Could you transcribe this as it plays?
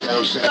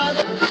Open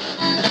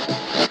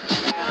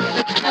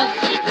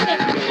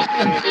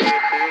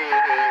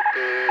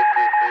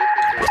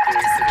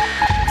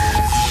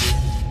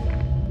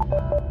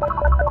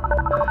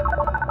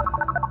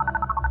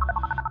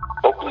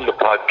the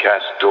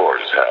podcast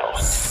doors, Hal.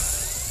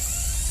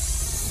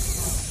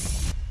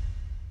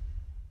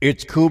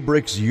 It's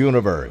Kubrick's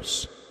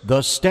Universe,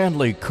 the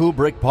Stanley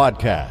Kubrick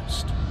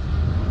Podcast.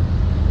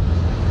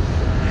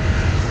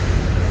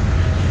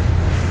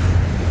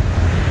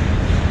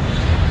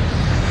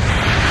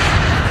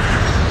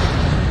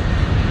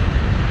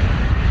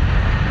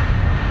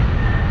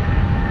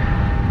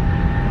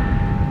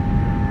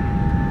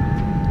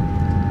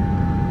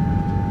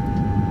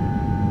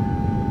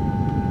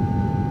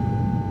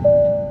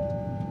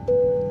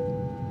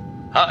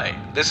 Hi,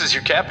 this is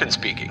your captain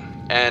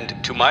speaking,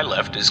 and to my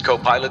left is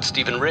co-pilot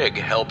Stephen Rigg,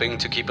 helping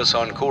to keep us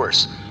on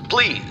course.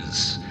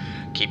 Please,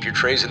 keep your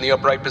trays in the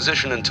upright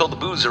position until the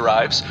booze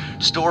arrives,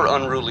 store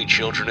unruly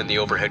children in the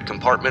overhead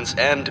compartments,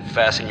 and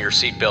fasten your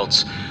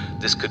seatbelts.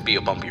 This could be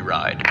a bumpy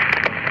ride.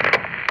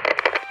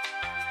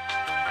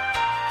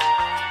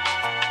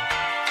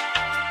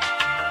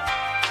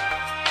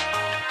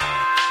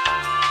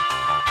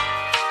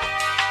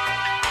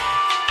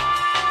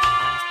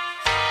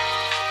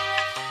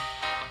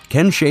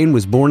 Ken Shane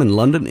was born in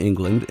London,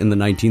 England in the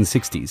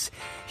 1960s.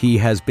 He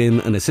has been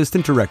an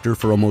assistant director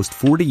for almost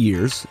 40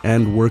 years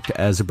and worked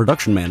as a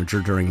production manager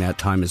during that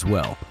time as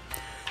well.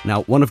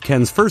 Now, one of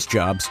Ken's first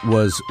jobs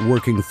was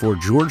working for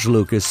George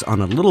Lucas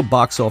on a little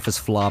box office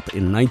flop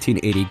in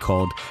 1980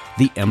 called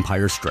The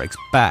Empire Strikes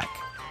Back.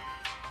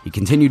 He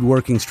continued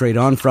working straight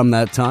on from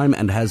that time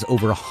and has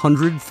over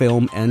 100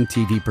 film and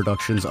TV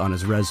productions on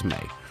his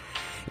resume.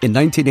 In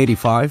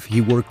 1985,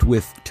 he worked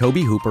with Tobe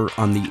Hooper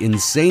on the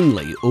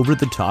insanely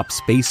over-the-top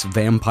space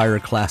vampire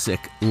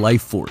classic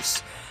Life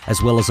Force,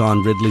 as well as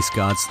on Ridley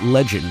Scott's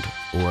Legend,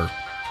 or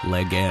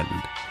Leg-End.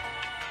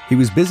 He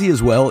was busy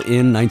as well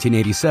in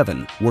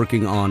 1987,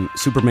 working on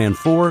Superman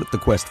 4, The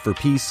Quest for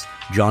Peace,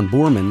 John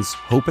Boorman's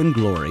Hope and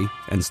Glory,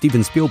 and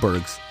Steven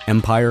Spielberg's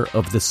Empire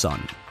of the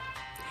Sun.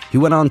 He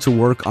went on to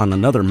work on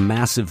another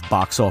massive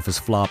box office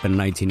flop in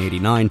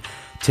 1989,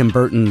 Tim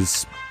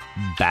Burton's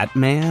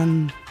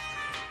Batman?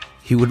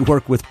 He would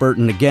work with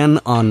Burton again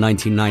on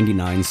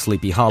 1999's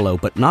Sleepy Hollow,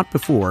 but not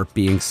before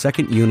being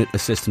second unit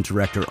assistant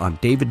director on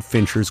David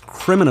Fincher's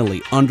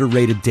criminally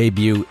underrated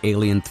debut,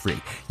 Alien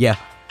 3. Yeah,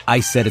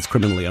 I said it's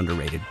criminally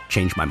underrated.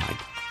 Changed my mind.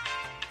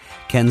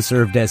 Ken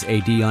served as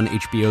AD on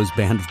HBO's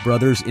Band of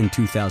Brothers in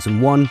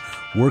 2001,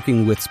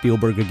 working with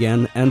Spielberg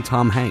again and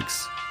Tom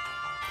Hanks.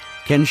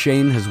 Ken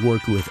Shane has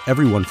worked with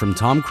everyone from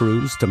Tom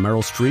Cruise to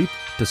Meryl Streep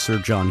to Sir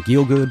John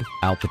Gielgud,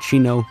 Al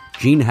Pacino,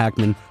 Gene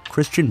Hackman,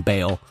 Christian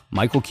Bale,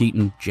 Michael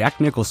Keaton, Jack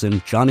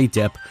Nicholson, Johnny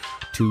Depp,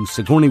 to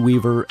Sigourney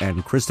Weaver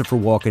and Christopher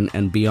Walken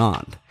and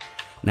beyond.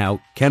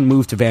 Now, Ken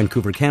moved to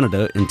Vancouver,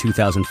 Canada in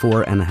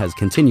 2004 and has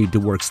continued to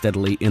work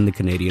steadily in the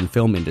Canadian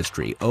film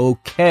industry.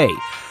 Okay,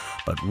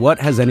 but what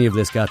has any of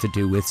this got to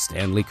do with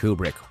Stanley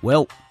Kubrick?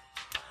 Well,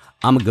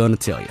 I'm gonna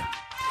tell you.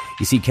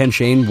 You see, Ken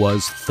Shane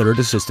was third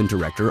assistant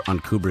director on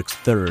Kubrick's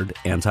third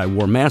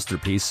anti-war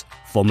masterpiece,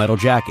 Full Metal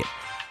Jacket.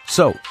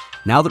 So,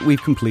 now that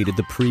we've completed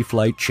the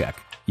pre-flight check,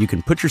 you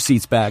can put your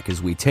seats back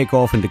as we take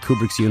off into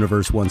Kubrick's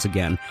universe once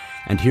again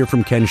and hear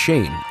from Ken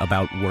Shane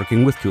about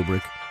working with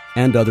Kubrick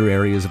and other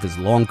areas of his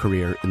long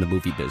career in the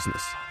movie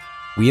business.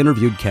 We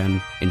interviewed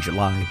Ken in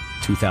July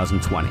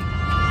 2020.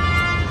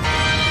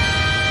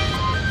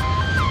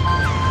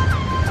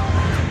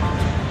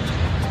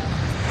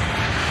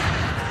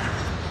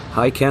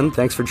 Hi, Ken.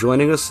 Thanks for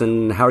joining us.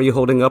 And how are you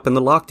holding up in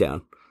the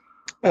lockdown?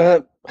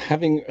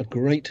 Having a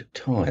great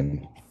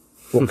time.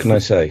 What can I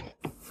say?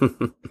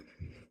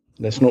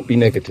 Let's not be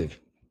negative.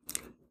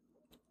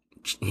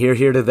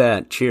 Hear to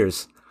that.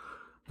 Cheers.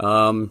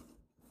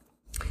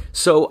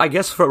 So I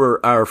guess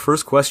for our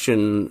first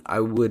question, I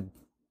would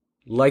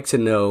like to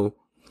know,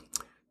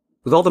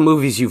 with all the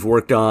movies you've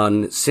worked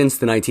on since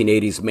the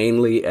 1980s,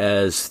 mainly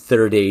as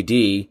third AD,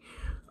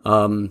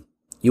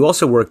 you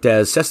also worked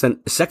as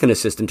second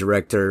assistant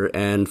director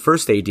and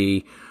first AD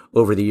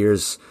over the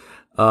years.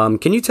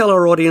 Can you tell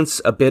our audience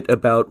a bit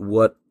about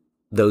what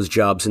those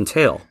jobs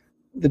entail?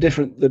 The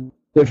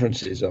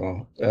differences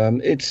are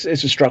it's a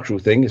structural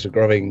thing. It's a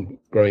growing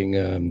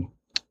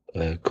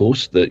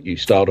course that you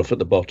start off at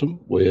the bottom,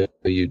 where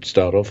you'd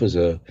start off as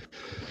a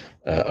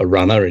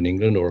runner in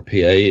England or a PA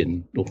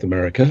in North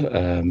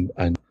America,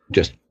 and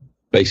just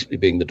basically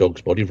being the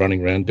dog's body,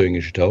 running around doing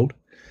as you're told.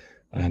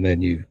 And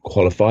then you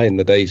qualify. In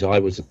the days I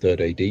was a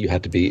third AD,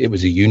 it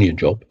was a union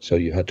job, so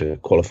you had to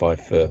qualify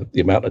for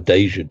the amount of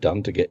days you'd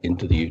done to get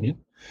into the union,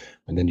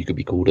 and then you could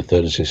be called a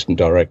third assistant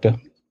director.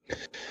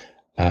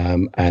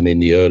 And in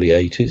the early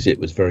 80s, it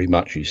was very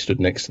much you stood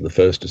next to the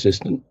first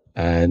assistant,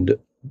 and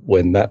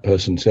when that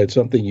person said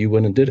something, you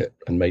went and did it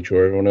and made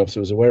sure everyone else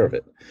was aware of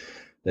it.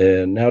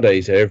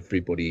 Nowadays,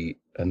 everybody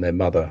and their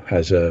mother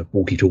has a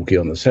walkie-talkie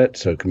on the set,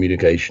 so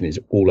communication is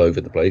all over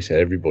the place.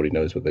 Everybody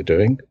knows what they're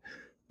doing,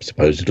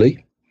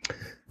 supposedly.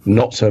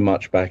 Not so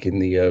much back in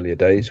the earlier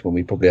days when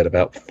we probably had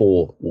about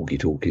 4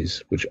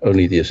 walkie-talkies, which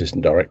only the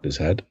assistant directors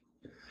had.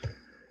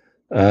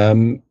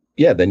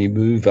 Then you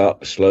move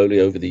up slowly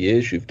over the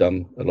years. You've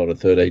done a lot of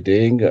third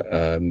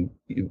ADing.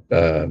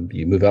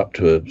 You move up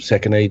to a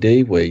second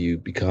AD where you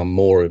become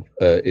more of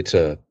it's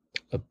a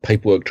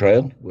paperwork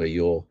trail where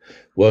you're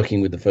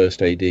working with the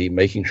first AD,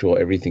 making sure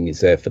everything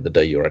is there for the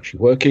day you're actually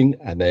working,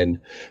 and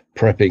then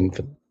prepping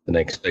for the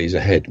next days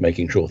ahead,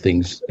 making sure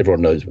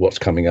everyone knows what's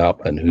coming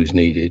up and who's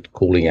needed,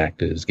 calling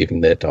actors,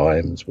 giving their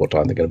times, what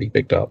time they're going to be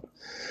picked up,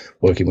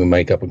 working with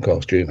makeup and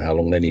costume, how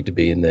long they need to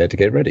be in there to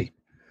get ready.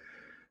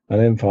 And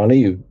then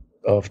finally,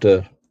 after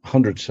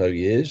 100 so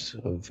years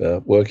of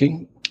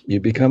working, you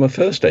become a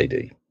first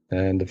AD.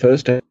 And the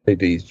first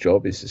AD's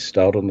job is to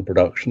start on the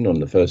production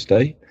on the first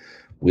day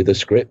with a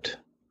script,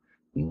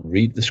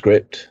 read the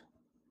script,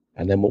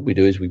 and then what we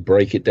do is we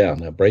break it down.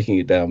 Now, breaking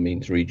it down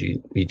means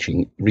reading each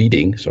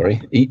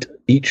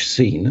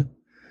scene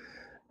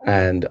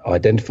and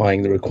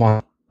identifying the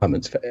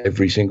requirements for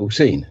every single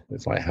scene.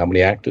 It's like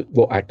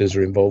what actors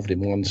are involved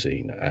in one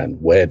scene,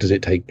 and where does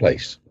it take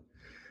place?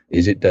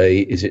 Is it day?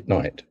 Is it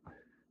night?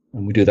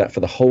 And we do that for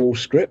the whole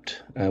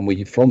script,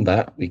 and from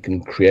that we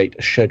can create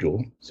a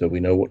schedule so we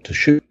know what to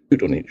shoot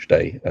on each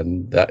day,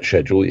 and that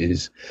schedule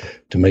is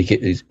to make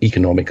it as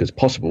economic as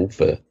possible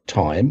for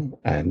time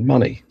and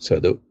money, so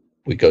that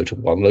we go to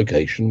one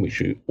location, we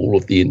shoot all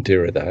of the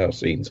interior of the house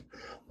scenes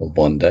on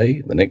one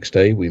day. The next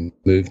day we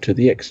move to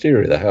the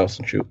exterior of the house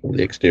and shoot all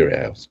the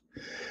exterior house.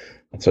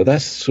 And so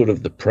that's sort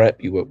of the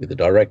prep. You work with the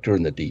director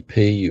and the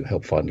DP, you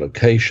help find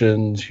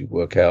locations, you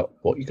work out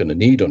what you're going to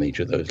need on each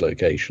of those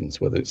locations,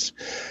 whether it's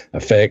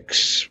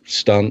effects,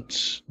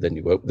 stunts. Then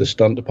you work with the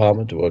stunt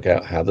department to work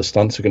out how the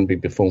stunts are going to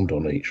be performed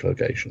on each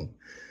location.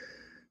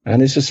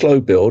 And it's a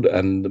slow build,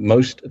 and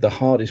the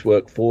hardest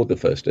work for the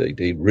first AD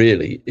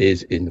really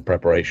is in the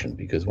preparation,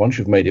 because once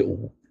you've made it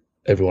all,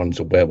 everyone's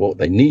aware of what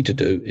they need to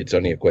do. It's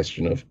only a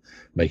question of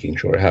making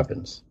sure it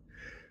happens.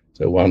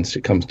 So once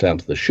it comes down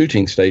to the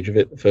shooting stage of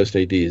it, the first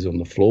AD is on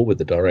the floor with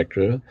the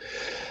director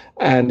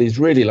and is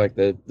really like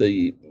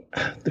the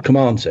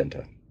command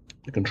center,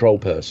 the control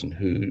person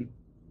who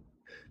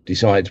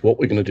decides what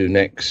we're going to do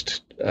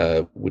next,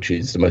 which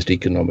is the most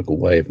economical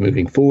way of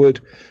moving forward,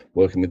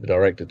 working with the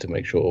director to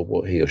make sure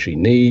what he or she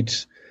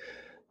needs,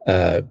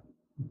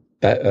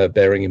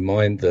 bearing in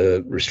mind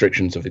the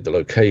restrictions of the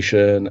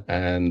location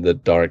and the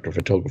director of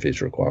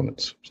photography's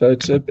requirements. So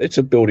it's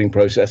a building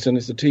process, and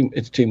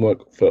it's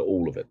teamwork for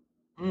all of it.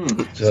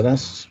 So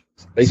that's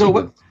basically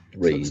So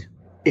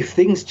if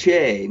things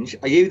change,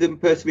 are you the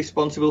person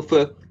responsible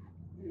for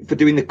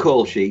doing the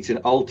call sheet and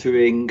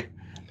altering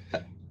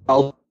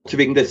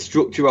the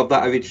structure of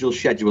that original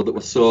schedule that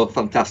was so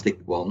fantastic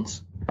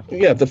once?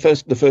 Yeah, the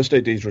first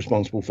AD is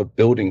responsible for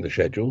building the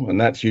schedule, and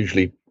that's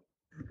usually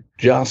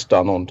just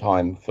done on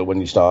time for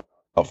when you start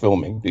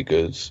filming,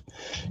 because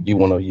you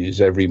want to use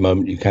every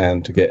moment you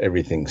can to get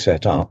everything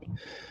set up.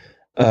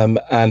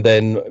 And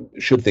then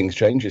should things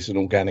change, it's an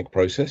organic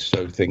process,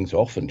 so things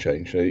often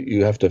change. So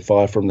you have to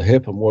fire from the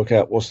hip and work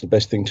out what's the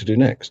best thing to do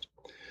next.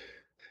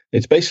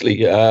 It's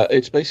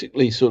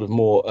basically sort of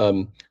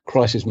more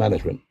crisis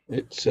management.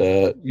 It's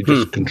you're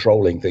just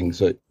controlling things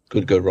that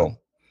could go wrong.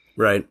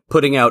 Right.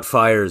 Putting out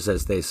fires,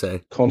 as they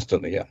say.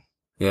 Constantly, yeah.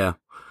 Yeah.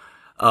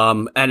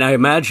 And I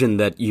imagine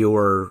that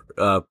your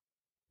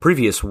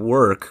previous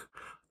work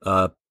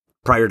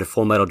prior to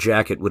Full Metal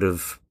Jacket would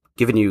have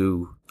given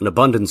you an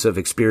abundance of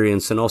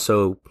experience and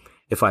also,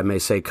 if I may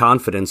say,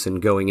 confidence in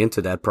going into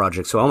that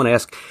project. So I want to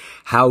ask,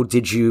 how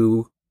did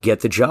you get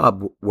the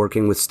job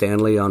working with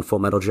Stanley on Full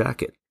Metal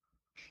Jacket?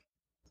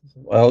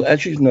 Well,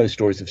 as you know,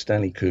 stories of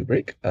Stanley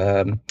Kubrick,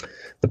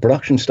 the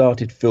production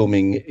started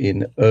filming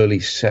in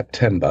early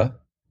September,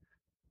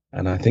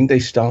 and I think for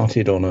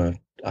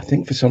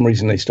some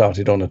reason they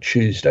started on a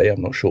Tuesday.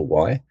 I'm not sure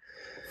why.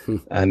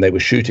 And they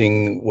were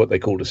shooting what they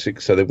called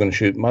so they were going to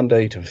shoot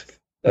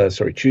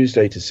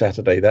Tuesday to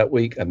Saturday that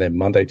week, and then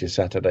Monday to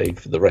Saturday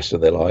for the rest of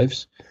their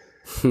lives.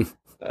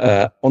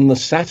 On the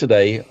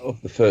Saturday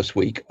of the first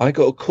week, I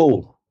got a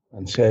call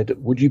and said,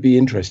 would you be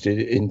interested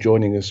in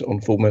joining us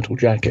on Full Metal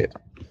Jacket?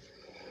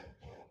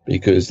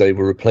 Because they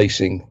were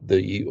replacing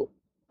the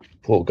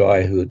poor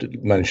guy who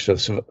had managed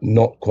to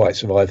not quite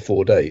survive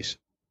 4 days.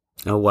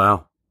 Oh,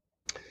 wow.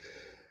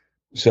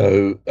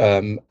 So,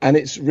 and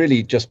it's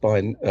really just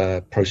by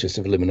process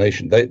of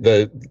elimination.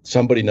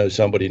 Somebody knows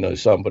somebody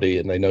knows somebody,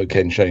 and they know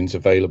Ken Shane's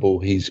available.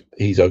 He's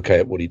okay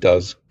at what he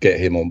does.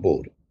 Get him on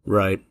board.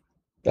 Right.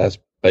 That's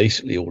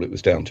basically all it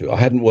was down to. I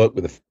hadn't worked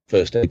with the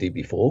first AD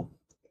before.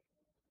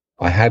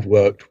 I had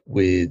worked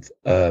with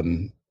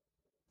the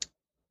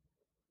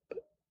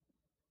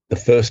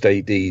first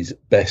AD's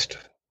best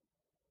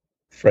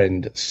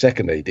friend,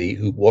 second AD,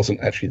 who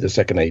wasn't actually the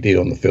second AD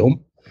on the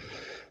film,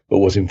 but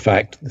was in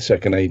fact the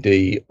second AD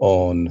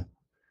on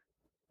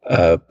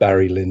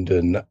Barry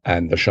Lyndon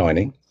and The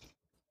Shining.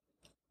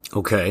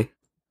 Okay,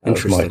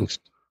 interesting.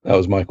 That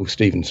was Michael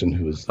Stevenson,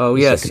 who was. Oh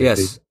yes.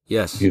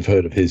 You've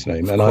heard of his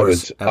name, and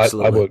course, I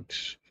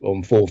worked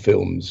on 4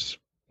 films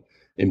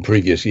in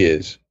previous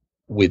years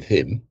with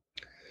him.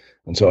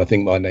 And so I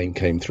think my name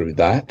came through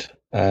that.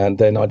 And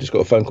then I just got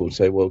a phone call to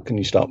say, well, can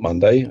you start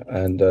Monday?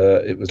 And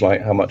it was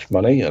like, how much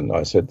money? And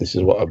I said, this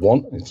is what I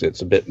want. He said,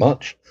 it's a bit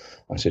much.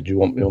 I said, do you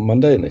want me on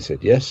Monday? And they said,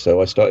 yes.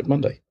 So I started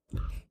Monday.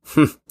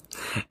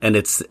 And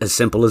it's as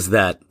simple as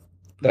that.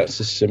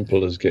 That's as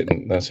simple as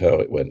that's how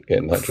it went,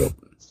 getting that job.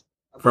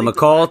 From a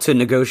call to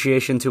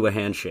negotiation to a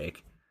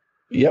handshake.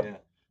 Yep. Yeah.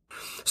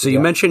 So you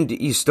mentioned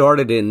you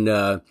started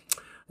in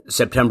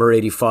September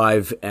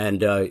 85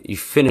 and you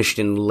finished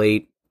in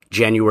late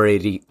January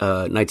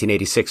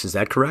 1986. Is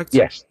that correct?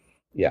 Yes.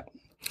 Yeah.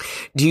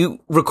 Do you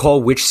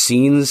recall which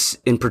scenes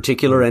in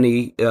particular,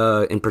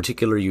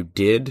 you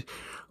did?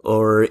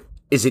 Or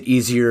is it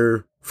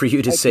easier for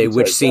you to say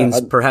which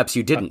scenes perhaps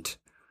you didn't?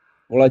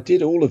 Well, I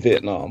did all of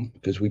Vietnam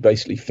because we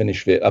basically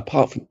finished it,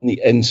 apart from the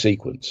end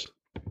sequence,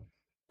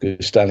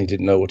 because Stanley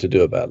didn't know what to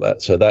do about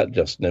that. So that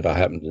just never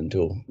happened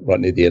until right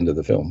near the end of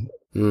the film.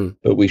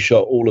 But we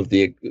shot all of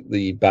the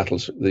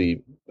battles,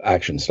 the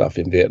action stuff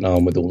in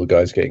Vietnam with all the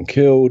guys getting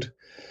killed.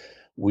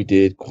 We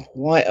did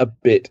quite a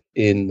bit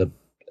in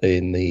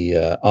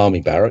the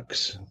army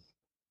barracks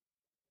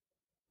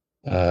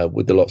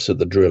with the lots of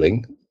the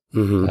drilling.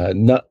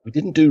 We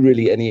didn't do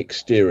really any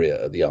exterior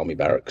of the army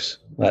barracks.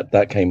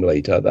 That came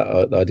later.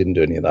 I didn't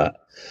do any of that.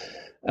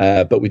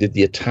 But we did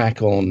the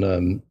attack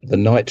on the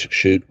night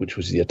shoot, which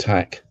was the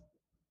attack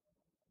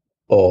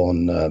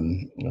on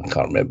I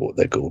can't remember what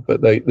they're called,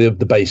 but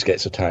the base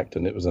gets attacked,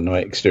 and it was a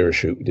night exterior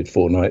shoot. We did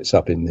 4 nights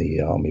up in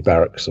the army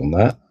barracks on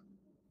that.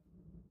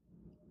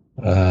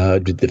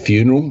 Did the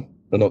funeral,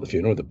 not the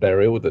funeral, the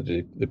burial,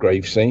 the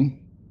grave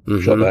scene.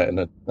 Shot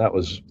that that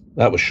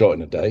was shot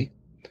in a day.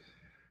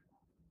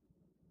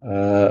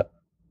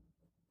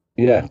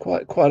 Yeah,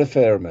 quite a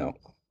fair amount.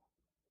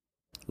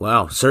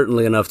 Wow,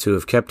 certainly enough to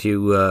have kept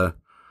you for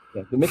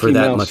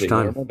that much time.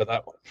 I remember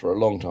that one for a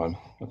long time.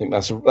 I think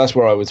that's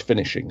where I was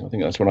finishing. I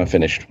think that's when I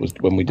finished, was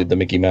when we did the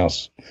Mickey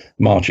Mouse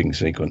marching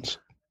sequence.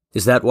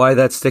 Is that why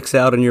that sticks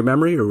out in your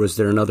memory, or was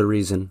there another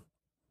reason?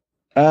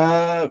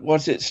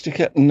 Was it stick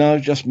out? No,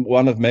 just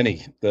one of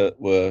many that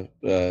were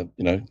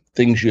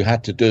things you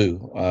had to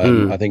do.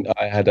 I think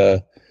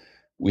they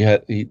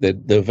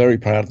were very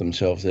proud of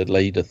themselves. They'd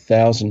laid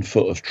 1,000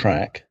 foot of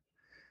track,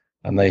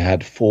 and they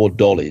had 4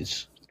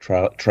 dollies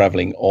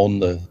traveling on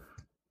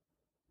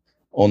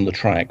the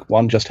track.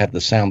 One just had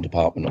the sound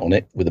department on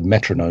it with a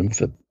metronome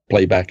for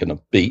playback and a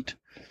beat,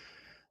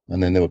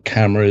 and then there were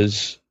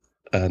cameras,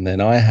 and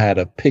then I had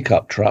a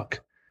pickup truck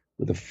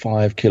with a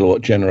 5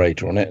 kilowatt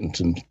generator on it and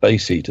some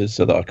space heaters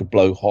so that I could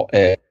blow hot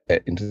air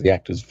into the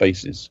actors'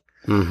 faces,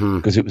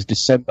 because it was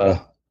December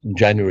and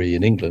January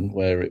in England,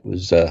 where it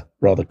was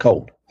rather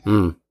cold.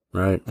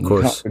 Right, of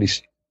course.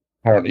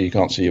 Apparently you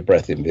can't see your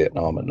breath in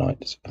Vietnam at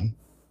night. So.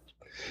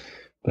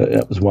 But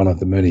that was one of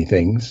the many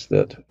things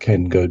that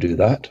can go do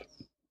that.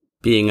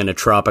 Being in a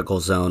tropical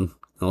zone.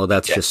 Oh,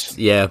 that's just,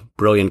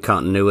 brilliant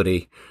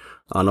continuity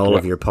on all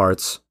of your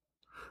parts.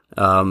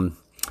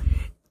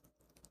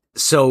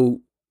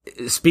 So,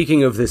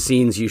 speaking of the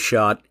scenes you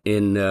shot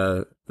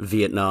in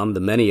Vietnam, the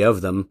many of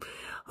them,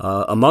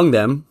 among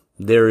them,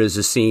 there is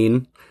a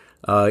scene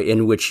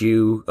in which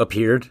you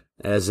appeared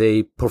as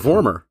a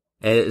performer,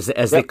 as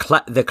the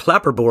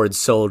clapperboard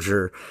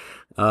soldier.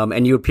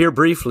 And you appear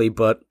briefly,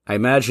 but I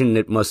imagine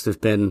it must have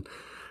been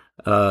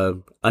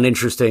an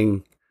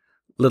interesting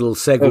little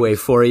segue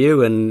for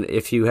you. And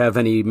if you have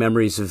any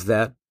memories of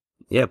that,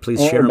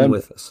 please share them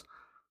with us.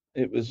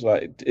 It was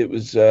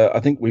I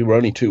think we were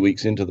only 2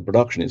 weeks into the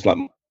production. It's like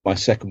my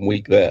second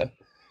week there.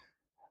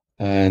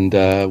 And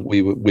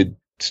we were with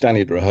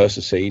Stanley to rehearse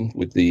a scene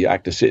with the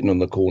actor sitting on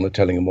the corner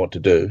telling him what to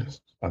do.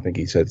 I think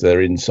he said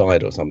they're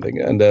inside or something.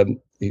 And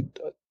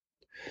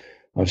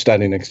I'm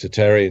standing next to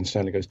Terry, and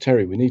Stanley goes,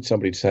 "Terry, we need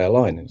somebody to say a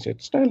line." And he said,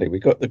 "Stanley, we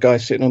got the guy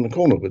sitting on the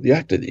corner with the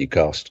actor that you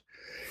cast."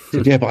 He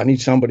said, "Yeah, but I need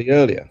somebody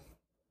earlier."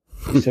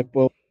 He said,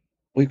 "Well,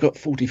 we've got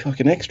 40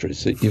 fucking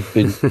extras that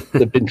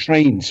they've been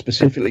trained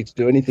specifically to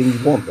do anything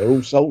you want. They're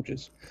all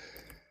soldiers."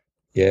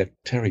 "Yeah,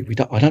 Terry,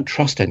 I don't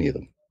trust any of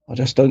them. I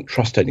just don't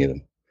trust any of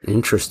them."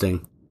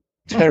 Interesting.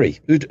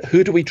 "Terry,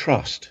 who do we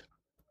trust?"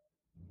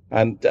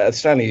 And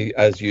Stanley,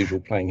 as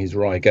usual, playing his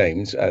wry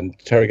games, and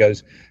Terry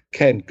goes,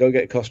 "Ken, go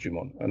get a costume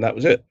on." And that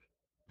was it.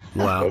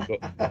 Wow. So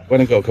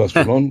went and got a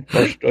costume on,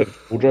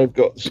 wardrobe,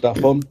 got the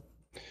stuff on.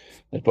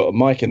 They put a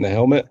mic in the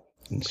helmet,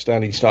 and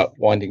Stanley started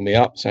winding me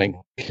up, saying,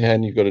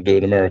 "Ken, you've got to do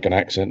an American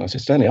accent." I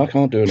said, "Stanley, I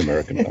can't do an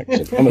American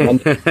accent. I'm a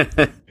London."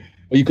 "Well,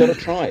 you've got to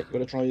try it. You've got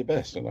to try your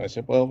best." And I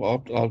said, "Well,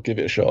 I'll give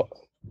it a shot."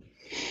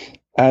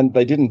 And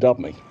they didn't dub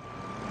me.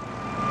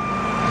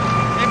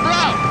 "Hey,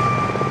 bro,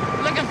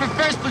 looking for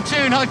 1st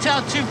Platoon,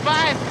 Hotel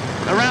 25,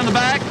 around the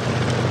back."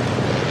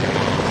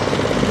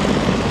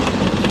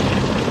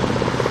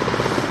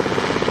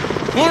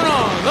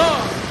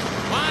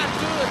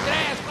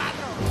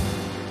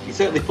 You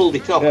certainly pulled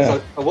it off. Yeah.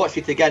 I watched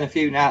it again a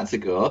few nights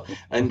ago,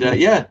 and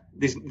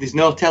there's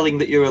no telling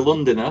that you're a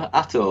Londoner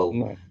at all.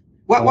 No.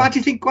 Why do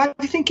you think? Why do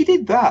you think he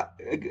did that?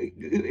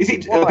 Is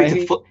it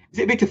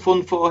a bit of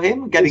fun for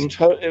him?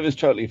 It was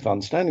totally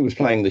fun. Stanley was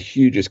playing the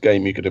hugest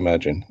game you could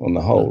imagine on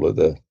the whole of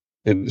the.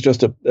 It was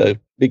just a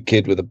big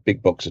kid with a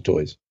big box of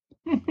toys.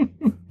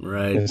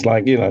 Right. It's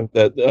like, you know,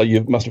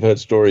 you must have heard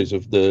stories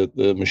of the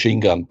machine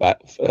gun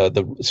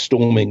the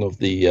storming of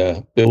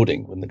the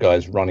building when the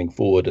guy's running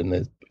forward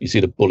and you see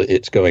the bullet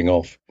hits going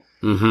off.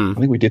 Mm-hmm. I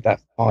think we did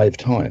that 5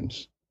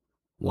 times.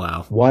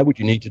 Wow. Why would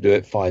you need to do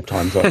it 5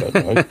 times? I don't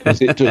know.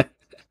 Because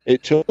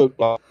it took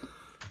like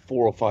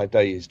 4 or 5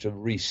 days to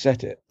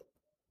reset it.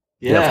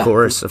 Yeah, of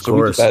course.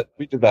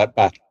 We did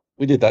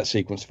that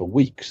sequence for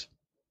weeks.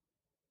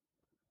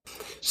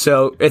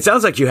 So it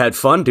sounds like you had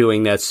fun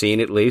doing that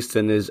scene, at least.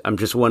 And I'm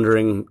just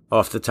wondering,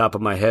 off the top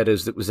of my head,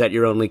 was that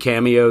your only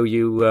cameo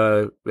you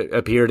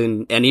appeared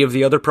in any of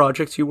the other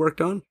projects you worked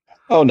on?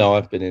 Oh no,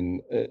 I've been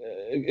in.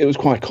 It was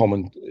quite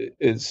common.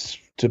 It's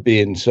to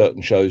be in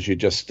certain shows. You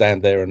just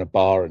stand there in a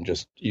bar and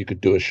you could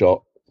do a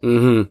shot.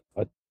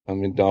 Mm-hmm.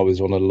 I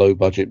was on a low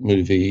budget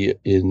movie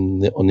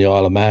on the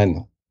Isle of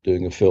Man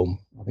doing a film.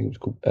 I think it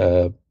was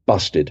called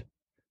Busted,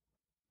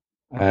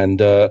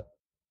 and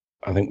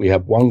I think we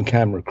had 1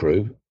 camera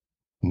crew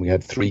and we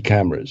had 3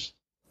 cameras.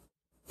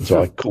 And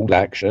so I called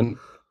action.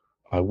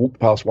 I walked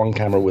past 1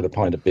 camera with a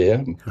pint of beer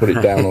and put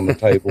it down on the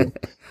table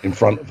in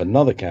front of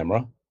another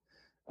camera,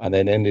 and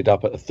then ended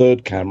up at a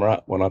 3rd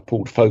camera when I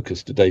pulled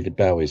focus to David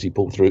Bowie as he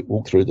walked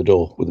through the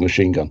door with a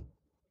machine gun.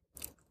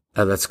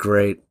 Oh, that's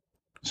great.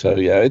 So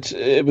yeah,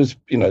 it was,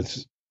 you know,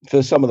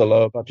 for some of the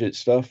lower budget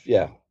stuff,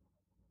 yeah.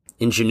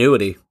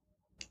 Ingenuity.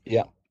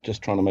 Yeah,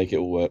 just trying to make it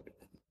all work.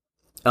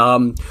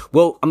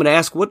 Well, I'm going to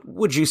ask, what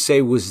would you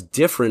say was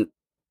different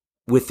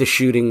with the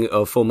shooting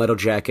of Full Metal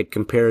Jacket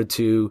compared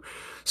to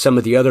some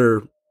of the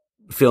other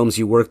films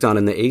you worked on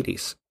in the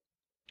 80s?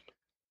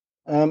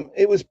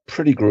 It was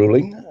pretty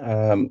grueling.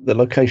 The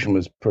location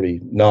was pretty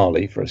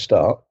gnarly for a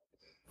start.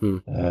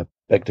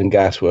 Beckton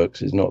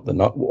Gasworks is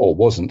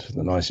wasn't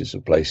the nicest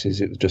of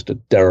places. It was just a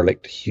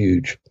derelict,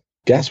 huge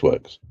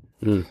gasworks.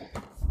 We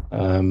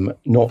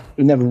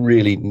never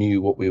really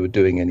knew what we were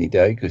doing any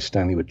day because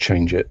Stanley would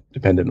change it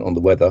dependent on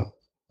the weather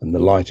and the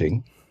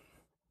lighting.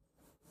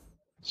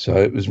 So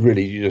it was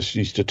really, you just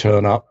used to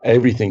turn up.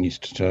 Everything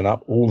used to turn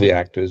up. All the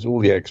actors,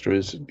 all the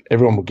extras,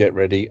 everyone would get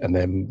ready, and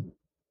then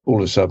all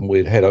of a sudden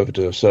we'd head over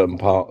to a certain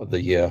part of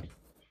the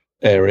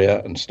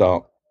area and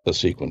start the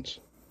sequence,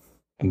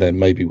 and then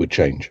maybe we'd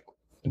change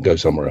and go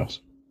somewhere else.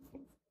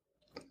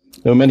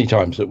 There were many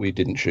times that we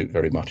didn't shoot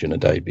very much in a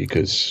day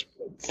because,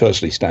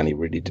 firstly, Stanley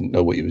really didn't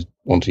know what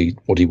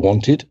he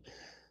wanted,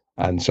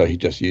 and so he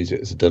just used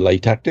it as a delay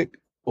tactic,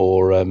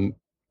 or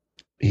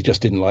he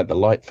just didn't like the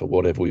light for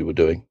whatever we were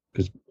doing,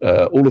 because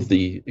all of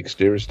the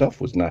exterior stuff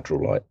was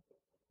natural light.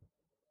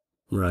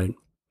 Right.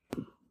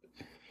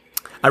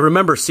 I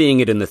remember seeing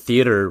it in the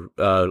theater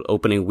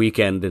opening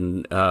weekend,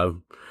 and a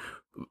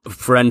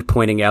friend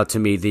pointing out to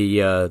me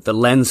the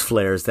lens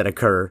flares that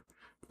occur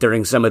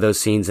during some of those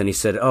scenes, and he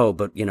said, "Oh,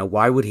 but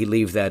why would he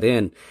leave that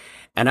in?"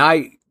 And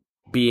I,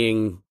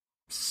 being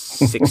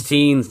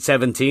 16,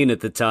 17 at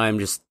the time,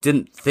 just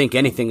didn't think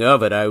anything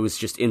of it. I was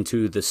just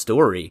into the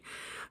story,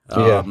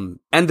 and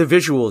the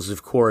visuals,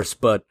 of course.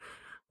 But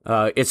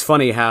it's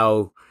funny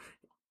how,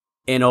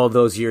 in all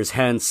those years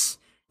hence,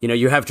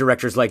 you have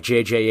directors like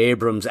J.J.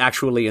 Abrams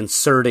actually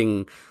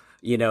inserting,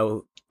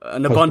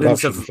 an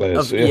abundance of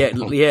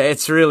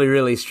it's really,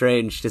 really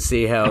strange to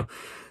see how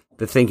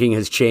the thinking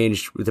has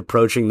changed with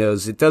approaching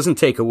those. It doesn't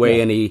take away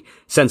any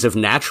sense of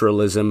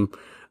naturalism,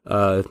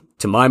 to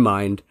my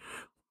mind,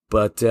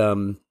 but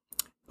I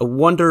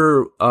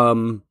wonder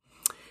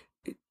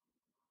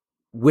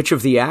which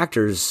of the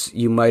actors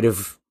you might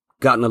have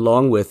gotten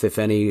along with, if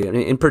any,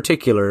 in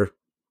particular,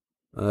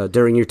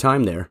 during your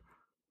time there.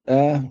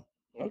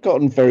 I've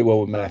gotten very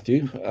well with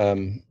Matthew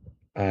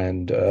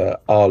and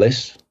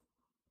Arliss.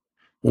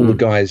 All the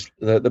guys,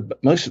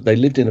 they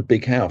lived in a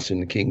big house in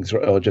the King's,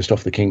 or just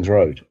off the King's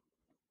Road.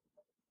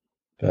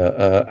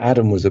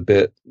 Adam was a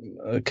bit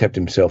kept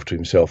himself to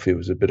himself. He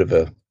was a bit of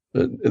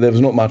there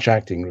was not much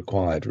acting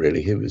required,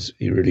 really.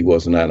 He really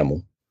was an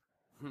animal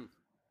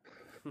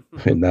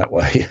in that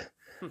way.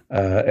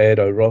 Ed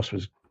O'Ross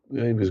was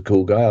a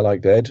cool guy. I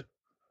liked Ed.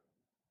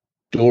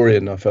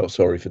 Dorian, I felt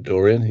sorry for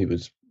Dorian.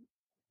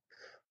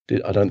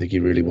 I don't think he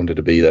really wanted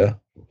to be there.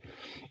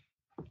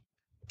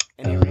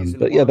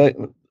 But yeah,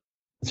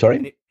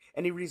 sorry.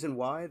 Any reason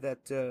why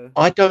that?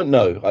 I don't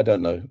know.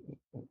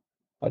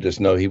 I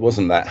just know he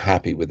wasn't that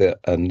happy with it,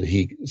 and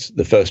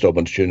the first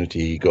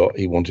opportunity he got,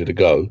 he wanted to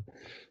go,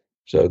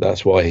 so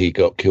that's why he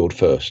got killed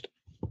first.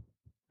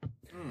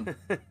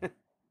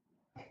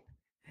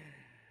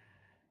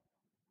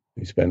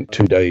 He spent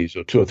 2 days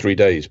or 2 or 3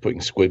 days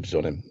putting squibs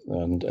on him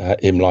and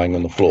him lying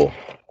on the floor.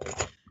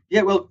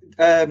 Yeah, well,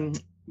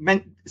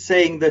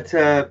 saying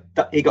that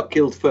he got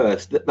killed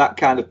first, that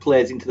kind of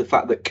plays into the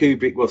fact that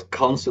Kubrick was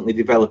constantly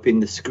developing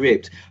the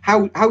script.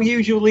 How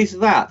usual is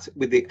that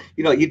with the,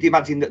 you'd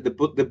imagine that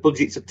the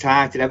budgets are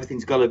tight and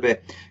everything's got to be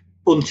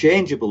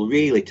unchangeable,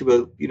 really,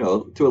 to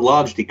a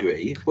large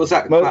degree. Was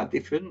that quite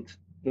different?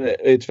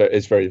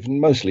 It's very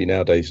mostly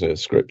nowadays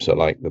scripts are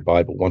like the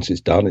Bible. Once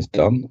it's done, it's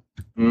done.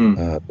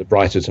 The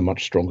writers are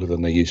much stronger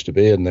than they used to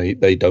be, and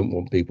they don't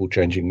want people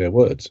changing their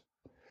words.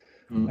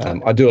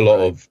 I do a lot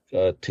of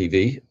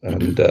TV,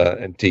 and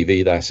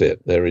TV, that's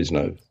it. There is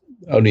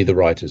only the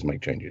writers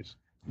make changes.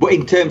 But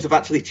in terms of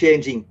actually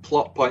changing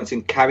plot points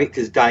and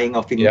characters dying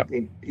off,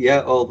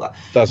 all that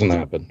doesn't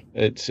happen.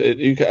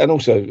 And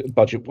also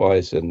budget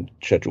wise and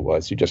schedule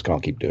wise, you just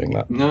can't keep doing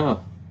that.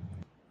 No.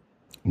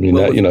 I mean,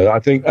 I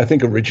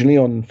think originally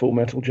on Full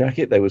Metal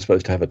Jacket they were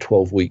supposed to have a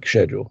 12-week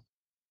schedule.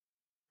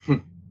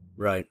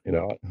 Right.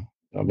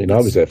 I mean, I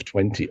was there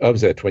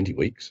 20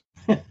 weeks.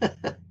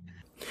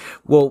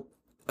 Well,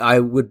 I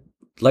would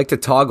like to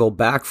toggle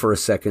back for a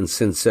second,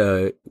 since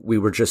we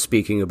were just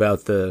speaking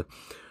about the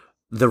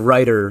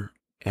writer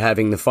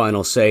having the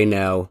final say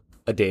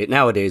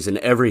nowadays in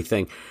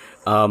everything.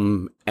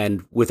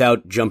 And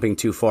without jumping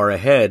too far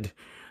ahead,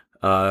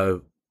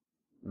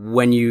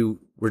 when you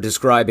were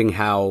describing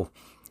how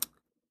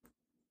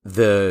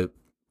the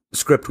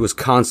script was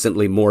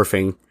constantly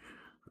morphing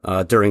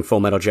during Full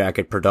Metal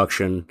Jacket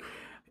production,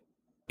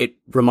 it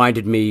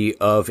reminded me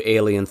of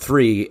Alien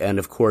 3, and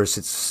of course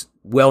it's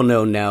well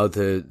known now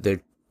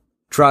the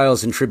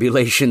trials and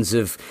tribulations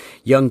of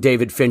young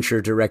David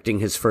Fincher directing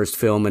his first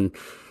film, and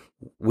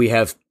we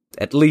have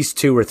at least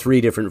 2 or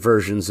 3 different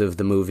versions of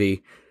the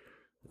movie.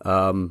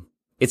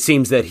 It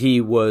seems that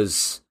he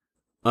was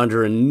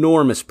under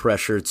enormous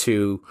pressure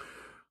to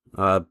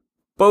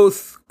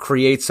both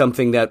create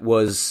something that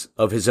was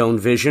of his own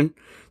vision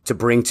to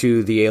bring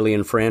to the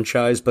Alien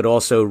franchise, but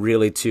also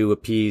really to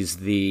appease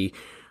the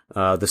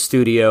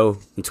studio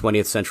in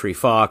 20th Century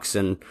Fox,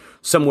 and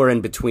somewhere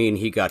in between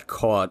he got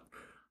caught.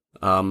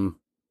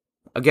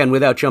 Again,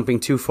 without jumping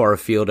too far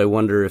afield, I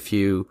wonder if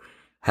you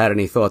had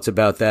any thoughts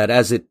about that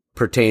as it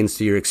pertains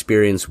to your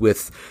experience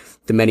with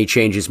the many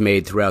changes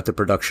made throughout the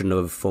production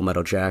of Full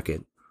Metal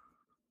Jacket.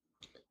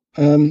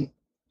 To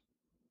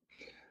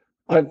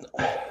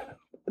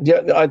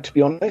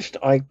be honest,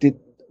 I did,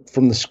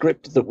 from the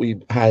script that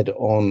we had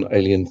on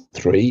Alien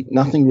 3,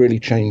 nothing really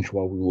changed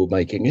while we were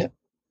making it.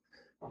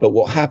 But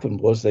what happened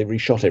was they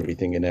reshot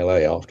everything in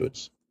LA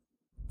afterwards.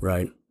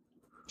 Right.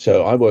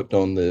 So I worked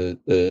on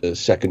the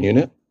second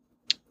unit,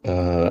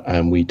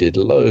 and we did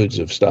loads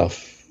of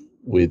stuff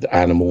with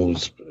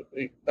animals,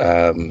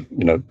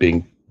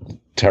 being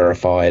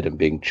terrified and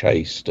being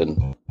chased,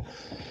 and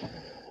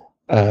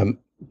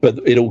but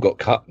it all got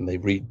cut, and they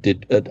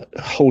redid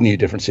a whole new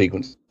different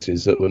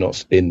sequences that were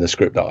not in the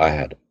script that I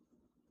had.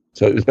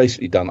 So it was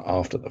basically done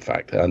after the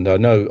fact. And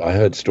I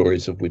heard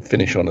stories of we'd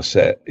finish on a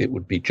set, it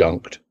would be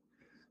junked,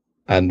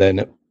 and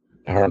then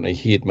apparently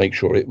he'd make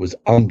sure it was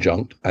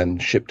unjunked and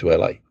shipped to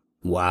LA.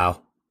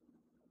 Wow.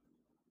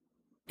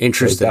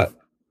 Interesting.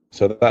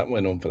 So that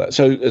went on for that.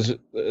 So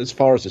as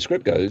far as the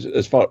script goes,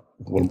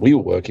 when we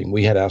were working,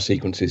 we had our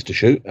sequences to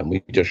shoot, and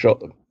we just shot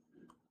them.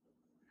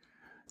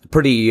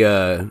 Pretty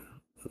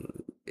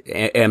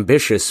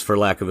ambitious, for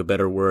lack of a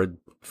better word,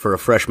 for a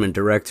freshman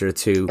director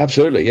to...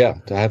 Absolutely, yeah.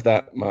 To have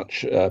that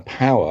much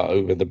power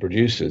over the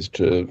producers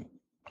to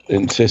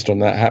insist on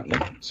that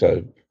happening.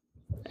 So...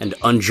 And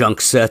unjunk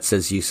sets,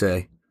 as you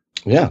say.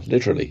 Yeah,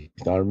 literally.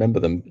 I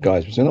remember them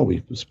guys were saying,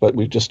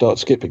 we just start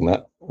skipping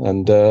that.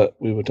 And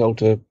we were told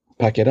to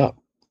pack it up.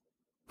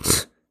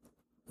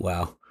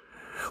 Wow.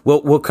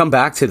 Well, we'll come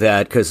back to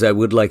that, because I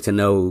would like to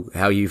know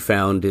how you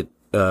found it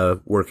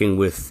working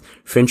with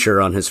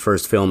Fincher on his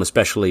first film,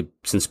 especially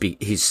since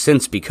he's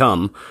since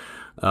become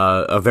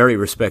a very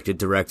respected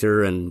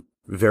director and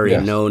very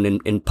known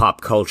in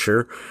pop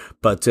culture.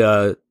 But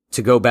to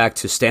go back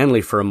to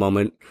Stanley for a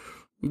moment,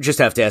 you just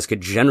have to ask a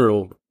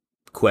general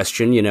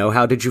question,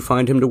 how did you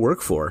find him to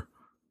work for?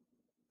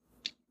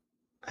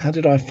 How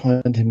did I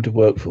find him to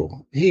work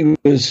for? He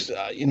was,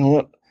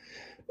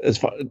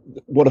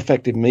 what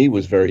affected me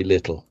was very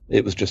little.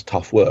 It was just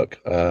tough work.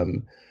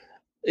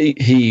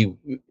 He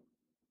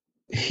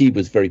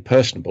was very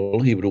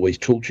personable. He would always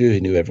talk to you. He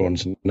knew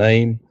everyone's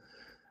name.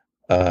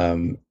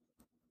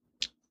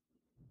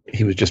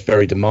 He was just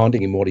very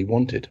demanding in what he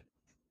wanted.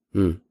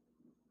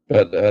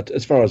 But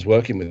as far as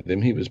working with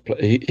him, he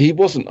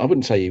wasn't, I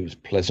wouldn't say he was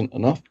pleasant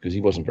enough, because he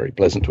wasn't very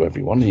pleasant to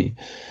everyone. He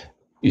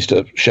used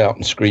to shout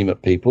and scream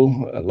at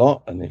people a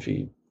lot. And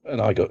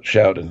I got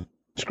shouted and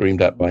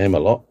screamed at by him a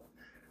lot,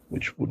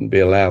 which wouldn't be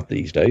allowed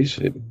these days.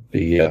 It would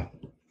be, there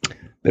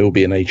will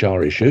be an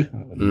HR issue,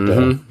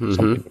 and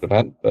something would have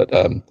happened. But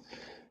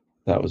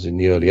that was in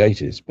the early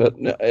 80s. But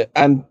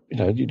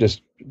you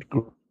just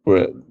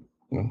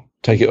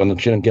take it on the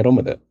chin and get on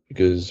with it,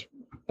 because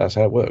that's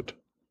how it worked.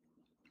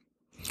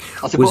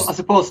 I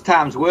suppose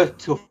times were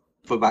tough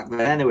for back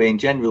then anyway. In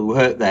general,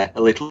 weren't there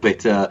a little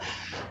bit?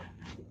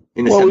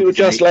 We were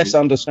just less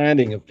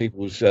understanding of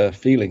people's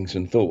feelings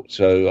and thoughts.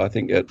 So I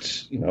think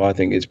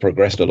it's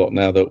progressed a lot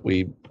now that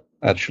we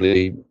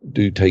actually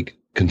do take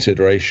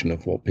consideration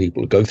of what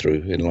people go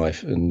through in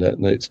life, and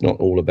it's not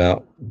all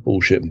about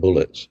bullshit and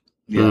bullets.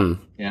 Yeah.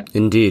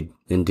 Indeed.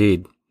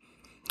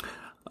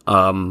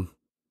 And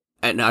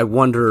I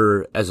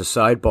wonder, as a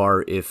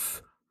sidebar,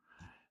 if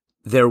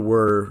there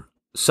were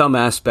some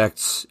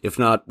aspects, if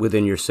not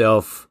within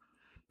yourself,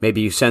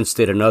 maybe you sensed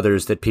it in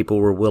others, that people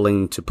were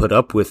willing to put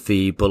up with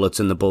the bullets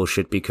and the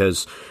bullshit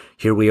because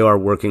here we are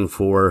working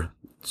for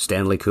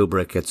Stanley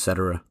Kubrick,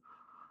 etc.?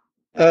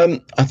 I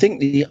think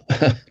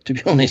to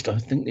be honest, I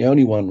think the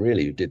only one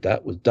really who did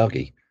that was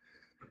Dougie.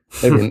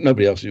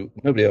 Nobody else,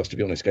 to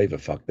be honest, gave a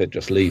fuck. They'd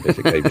just leave if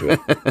it came to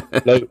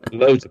it.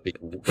 Loads of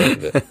people walked out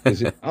of it.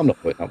 'Cause I'm not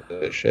putting up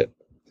with that shit.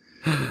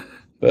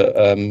 But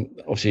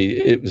obviously,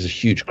 it was a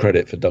huge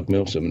credit for Doug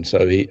Milsom.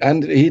 So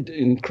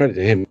in credit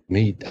to him,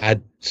 he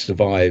had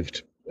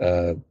survived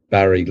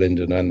Barry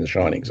Lyndon and The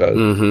Shining.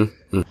 So,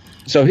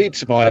 so he'd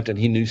survived, and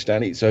he knew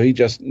Stanley. So he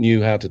just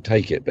knew how to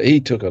take it. But he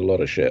took a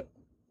lot of shit.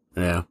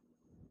 Yeah.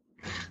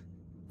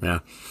 Yeah.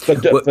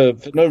 But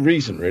for no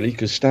reason, really,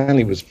 because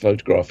Stanley was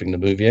photographing the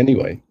movie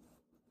anyway.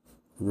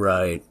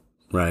 Right.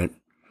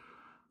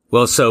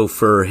 Well, so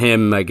for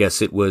him, I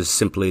guess it was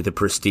simply the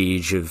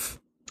prestige of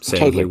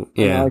saying, totally.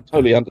 I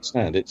totally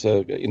understand. It's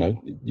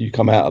you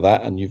come out of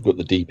that and you've got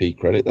the DP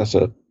credit. That's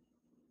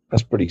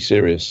pretty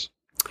serious.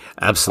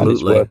 Absolutely. And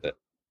it's worth it.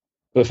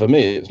 But for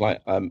me, it's like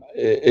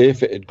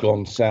if it had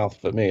gone south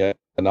for me,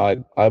 and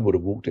I would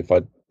have walked if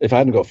I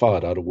hadn't got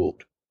fired, I'd have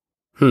walked.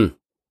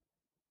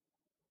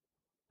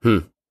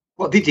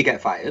 What, did you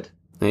get fired?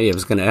 Hey, I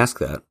was going to ask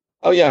that.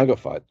 Oh yeah, I got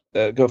fired.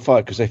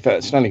 Because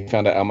Stanley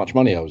found out how much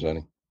money I was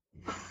earning.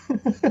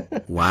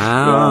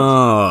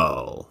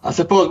 Wow. I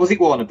suppose, was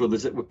it Warner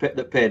Brothers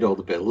that paid all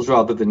the bills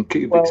rather than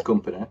Kubrick's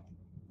company?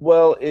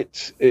 Well,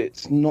 it's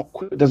not.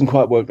 It doesn't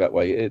quite work that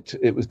way.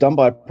 It was done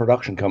by a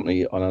production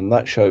company, and on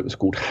that show it was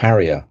called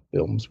Harrier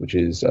Films, which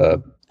is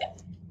a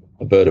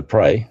bird of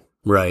prey.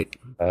 Right.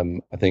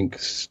 I think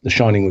The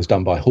Shining was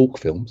done by Hawk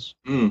Films.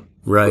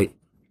 Right.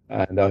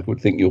 And I would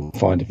think you'll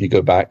find if you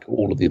go back,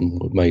 all of them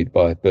were made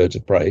by Birds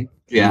of Prey.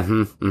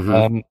 Yeah.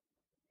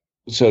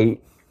 So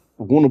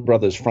Warner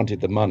Brothers fronted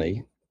the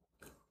money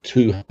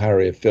to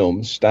Harrier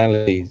Films.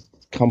 Stanley's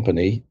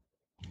company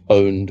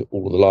owned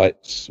all the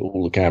lights,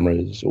 all the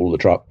cameras, all the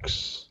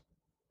trucks.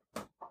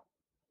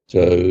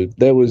 So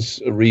there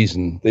was a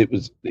reason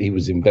he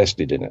was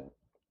invested in it.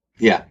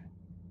 Yeah.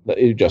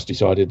 He just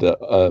decided that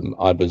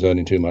I was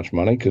earning too much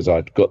money because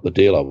I'd got the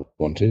deal I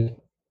wanted.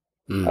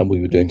 And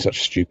we were doing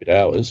such stupid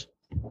hours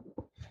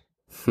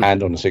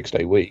and on a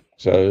 6-day week.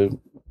 So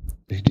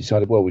he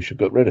decided, well, we should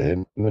get rid of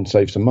him and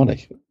save some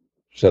money.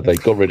 So they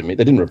got rid of me.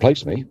 They didn't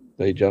replace me.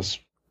 They just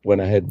went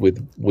ahead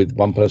with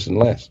one person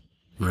less.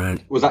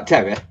 Right. Was that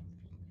Terry?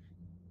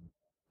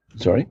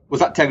 Sorry? Was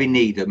that Terry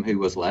Needham who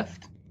was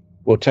left?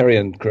 Well, Terry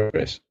and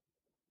Chris.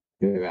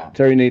 Yeah.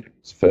 Terry Needham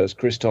was first.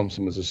 Chris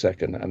Thompson was the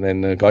second. And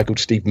then a guy called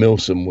Steve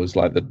Milsom was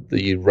like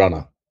the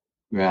runner.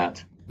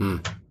 Right.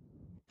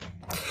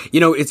 You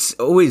know, it's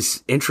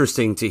always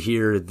interesting to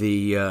hear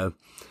the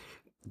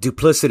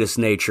duplicitous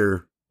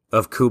nature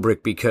of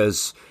Kubrick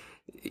because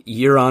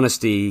your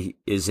honesty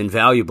is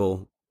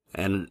invaluable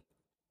and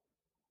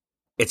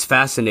it's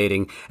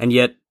fascinating. And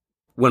yet,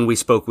 when we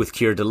spoke with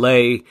Keir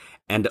Dullea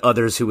and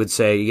others who would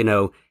say, you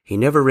know, he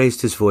never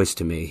raised his voice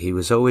to me. He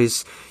was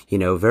always, you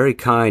know, very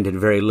kind and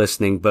very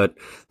listening. But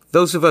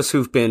those of us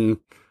who've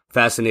been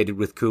fascinated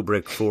with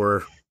Kubrick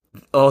for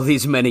all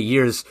these many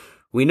years,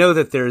 we know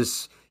that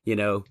there's, you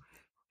know,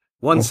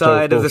 one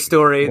side of the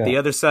story, the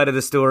other side of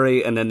the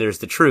story, and then there's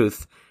the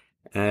truth.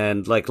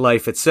 And like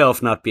life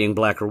itself not being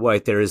black or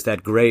white, there is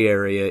that gray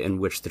area in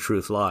which the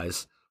truth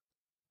lies.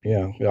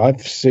 Yeah,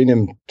 I've seen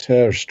him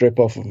tear a strip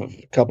off of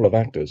a couple of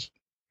actors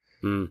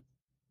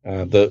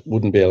that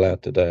wouldn't be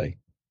allowed today.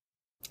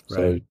 Right.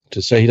 So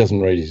to say he doesn't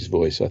raise his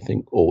voice, I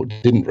think, or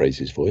didn't raise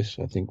his voice,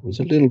 I think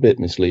was a little bit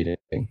misleading.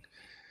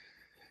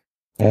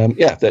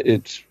 That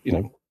it's, you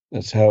know,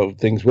 that's how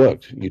things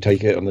worked. You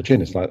take it on the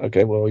chin. It's like,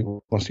 okay, well, he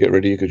wants to get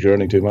rid of you because you're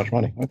earning too much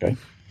money. Okay.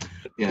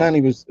 Yeah. Stanley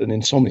was an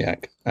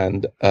insomniac,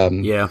 and a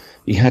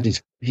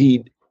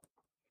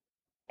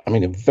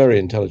very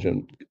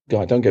intelligent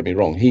guy. Don't get me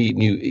wrong. He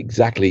knew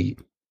exactly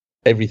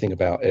everything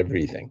about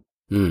everything,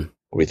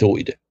 or he thought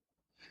he did.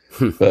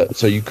 But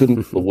so you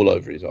couldn't pull the wool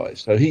over his eyes.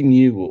 So he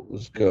knew what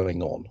was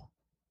going on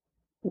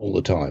all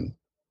the time,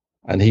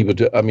 and he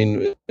would. I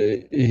mean,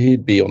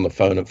 he'd be on the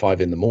phone at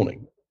 5 a.m.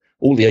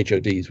 All the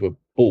HODs were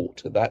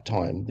bought at that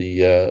time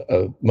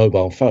the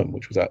mobile phone,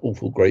 which was that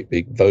awful great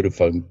big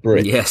Vodafone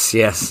brick.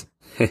 Yes.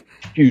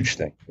 Huge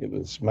thing. It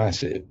was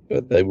massive,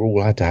 but they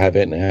all had to have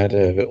it, and they had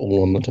to have it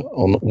all on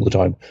all the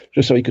time,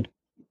 just so he could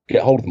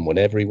get hold of them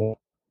whenever he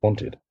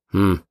wanted. I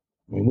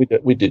mean,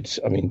 we did.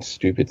 I mean,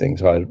 stupid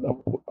things. I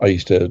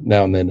used to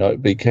now and then.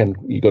 Be Ken,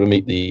 you got to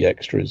meet the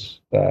extras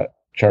at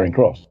Charing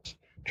Cross.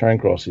 Charing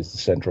Cross is the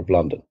centre of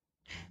London.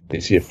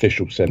 It's the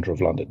official centre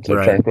of London.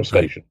 So Charing Cross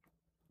Station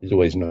is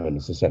always known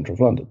as the centre of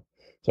London.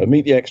 So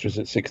meet the extras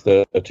at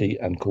 6:30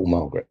 and call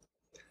Margaret.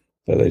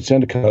 So they'd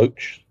send a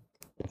coach.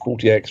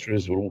 40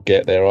 extras would all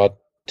get there. I'd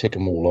tick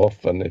them all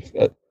off, and if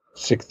at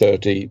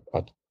 6:30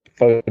 I'd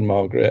phone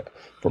Margaret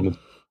from the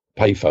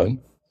payphone.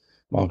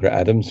 Margaret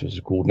Adams was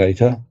the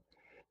coordinator,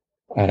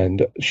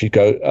 and she'd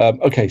go,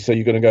 okay, so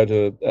you're going to go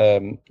to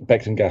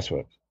Beckton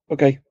Gasworks.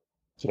 Okay,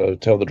 so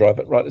tell the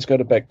driver, right, let's go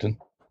to Beckton.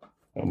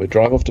 And we'd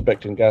drive off to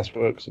Beckton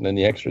Gasworks, and then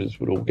the extras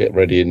would all get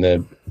ready in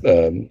their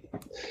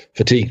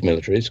fatigue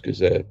militaries because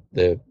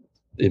they're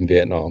in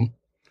Vietnam.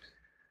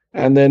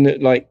 And then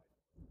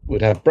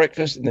we'd have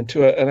breakfast, and then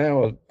an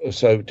hour or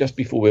so just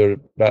before we were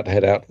about to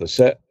head out to the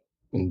set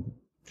and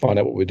find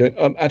out what we're doing.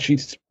 Actually,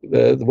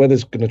 the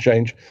weather's going to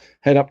change.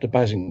 Head up to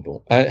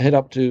Basingbourn. Head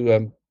up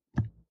to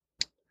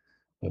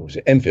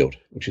Enfield,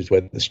 which is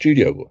where the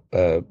studio,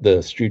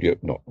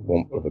 not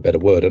want of a better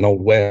word, an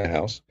old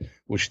warehouse,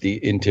 which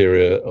the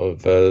interior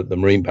of the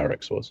Marine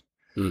barracks was.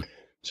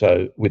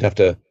 So we'd have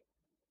to,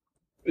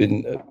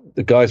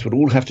 the guys would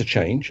all have to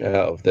change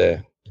out of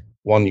their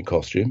one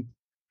costume,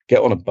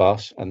 get on a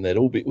bus, and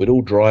we'd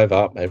all drive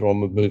up. Everyone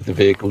would move the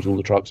vehicles, all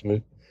the trucks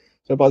moved.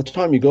 So by the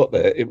time you got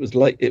there, it was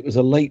late. It was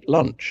a late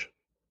lunch.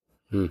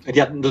 And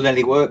you hadn't done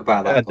any work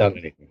about that. I hadn't done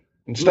anything.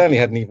 And Stanley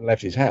hadn't even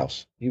left his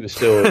house. He was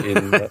still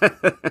in.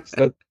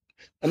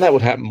 And that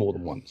would happen more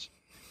than once.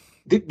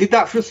 Did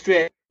that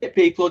frustrate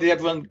people, or did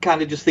everyone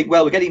kind of just think,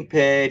 well, we're getting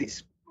paid?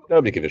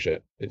 Nobody give a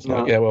shit. It's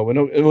like, yeah, well, we're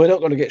not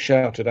going to get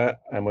shouted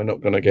at, and we're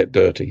not going to get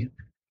dirty.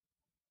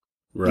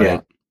 Right.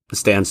 Yeah. It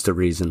stands to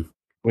reason.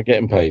 We're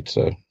getting paid,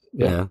 so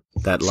yeah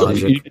that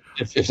logic.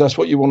 If that's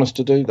what you want us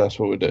to do, that's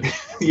what we do.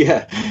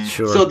 Yeah,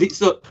 sure.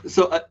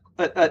 So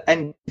at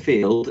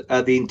Enfield,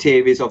 the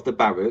interiors of the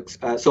barracks.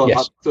 So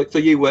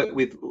you worked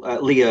with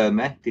Lee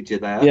Ermey, did you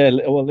there? Yeah,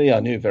 well, Lee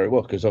I knew very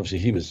well because obviously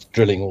he was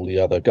drilling all the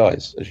other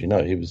guys. As you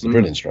know, he was the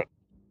drill instructor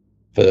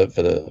for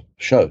the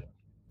show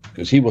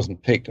because he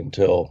wasn't picked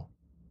until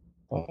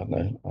I don't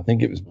know. I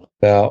think it was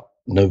about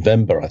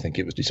November. I think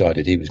it was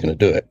decided he was going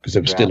to do it because they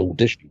were still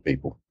auditioning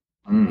people.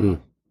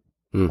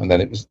 And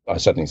then I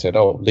suddenly said,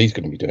 "Oh, Lee's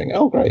going to be doing it."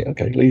 Oh, great.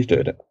 Okay, Lee's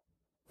doing it.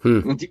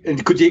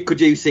 And could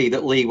you see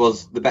that Lee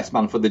was the best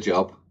man for the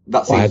job?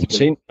 I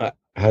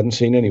hadn't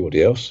seen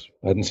anybody else.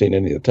 I hadn't seen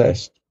any of the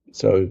tests.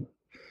 So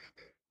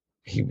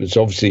he was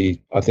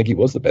obviously, I think he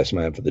was the best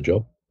man for the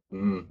job.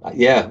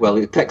 Yeah, well,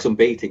 it'd take some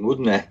beating,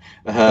 wouldn't it?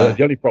 The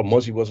only problem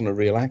was he wasn't a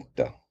real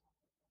actor.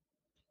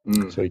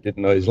 So he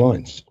didn't know his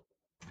lines.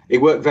 He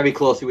worked very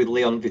closely with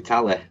Leon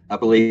Vitale, I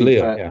believe.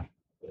 Leon, yeah.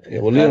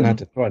 Yeah, well, Leon had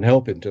to try and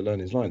help him to learn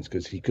his lines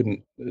because he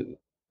couldn't,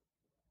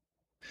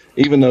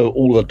 even though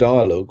all the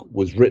dialogue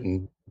was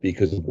written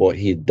because of what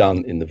he had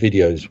done in the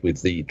videos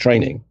with the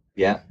training,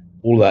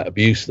 all that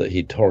abuse that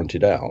he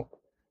torrented out,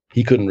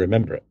 he couldn't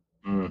remember it.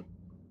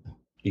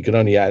 He could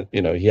only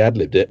he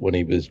ad-libbed it when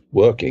he was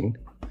working,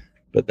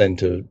 but then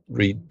to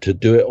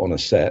do it on a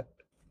set,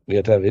 we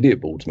had to have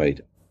idiot boards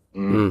made.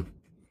 Well,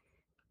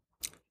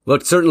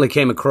 it certainly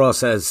came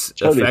across as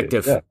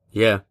effective.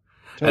 Yeah.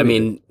 Totally I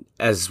mean,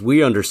 as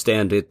we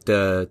understand it,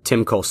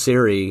 Tim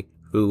Colseri,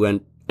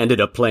 who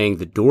ended up playing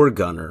the door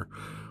gunner,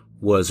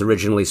 was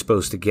originally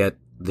supposed to get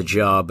the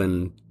job,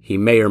 and he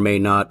may or may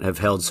not have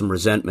held some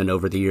resentment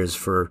over the years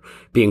for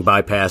being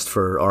bypassed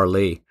for R.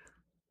 Lee.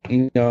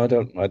 No, I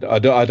don't know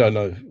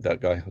that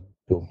guy.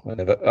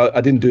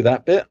 I didn't do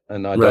that bit,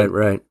 and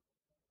right.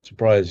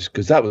 Surprised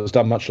because that was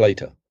done much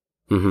later.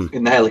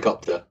 In the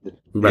helicopter.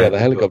 Yeah, the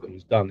helicopter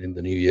was done in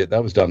the new year.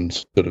 That was done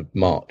sort of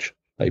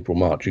April,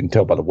 March. You can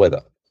tell by the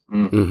weather.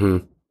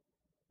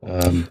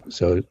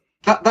 So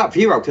that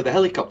view out of the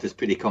helicopter is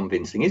pretty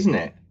convincing, isn't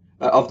it?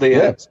 Of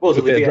the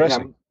supposedly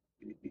Vietnam.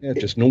 Yeah,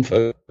 just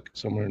Norfolk,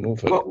 somewhere in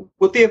Norfolk. Well,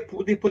 would they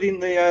put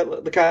in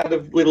the kind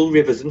of little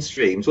rivers and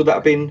streams? Would that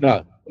have been?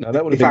 No,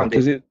 that would have been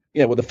because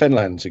well, the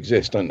fenlands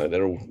exist, don't they?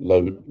 They're all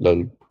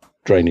low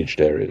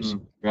drainaged areas.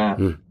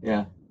 Right.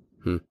 Yeah.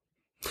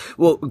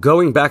 Well,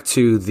 going back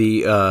to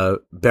the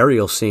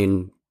burial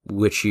scene,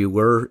 which you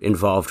were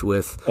involved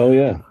with. Oh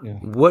yeah.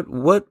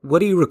 What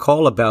do you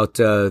recall about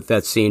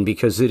that scene?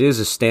 Because it is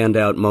a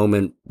standout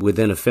moment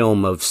within a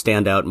film of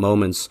standout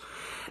moments.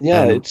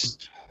 Yeah,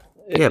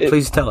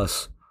 please tell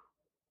us.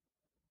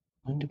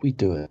 When did we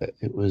do it?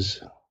 It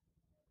was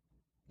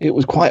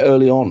quite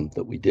early on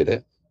that we did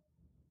it,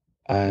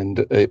 and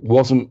it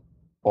wasn't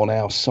on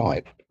our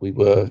site.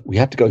 We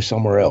had to go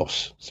somewhere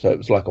else, so it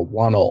was like a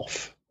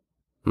one-off.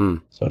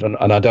 So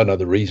I don't know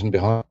the reason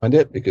behind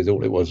it because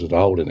all it was a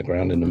hole in the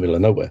ground in the middle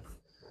of nowhere.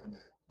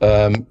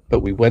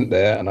 But we went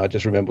there, and I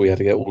just remember we had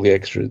to get all the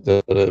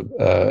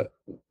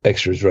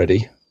extras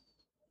ready.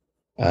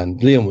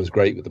 And Leon was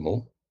great with them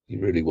all. He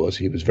really was.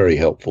 He was very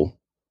helpful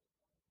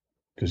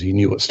because he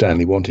knew what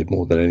Stanley wanted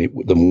more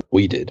than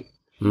we did.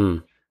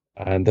 And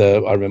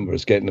I remember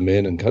us getting them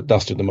in and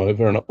dusted them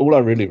over. And all I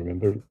really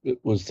remember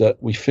was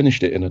that we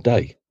finished it in a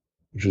day,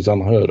 which was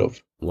unheard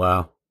of.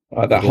 Wow.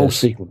 That whole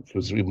sequence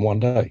was in one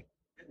day.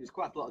 There was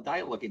quite a lot of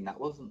dialogue in that,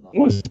 wasn't there? It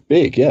was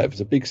big, yeah. It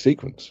was a big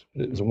sequence.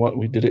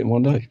 We did it in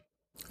one day.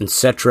 And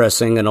set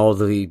dressing and all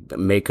the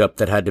makeup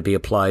that had to be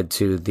applied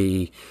to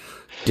the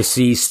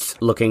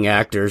deceased-looking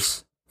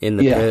actors in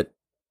the pit.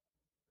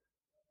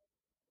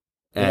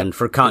 And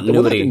for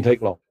continuity... That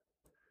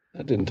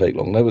didn't take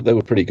long. They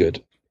were pretty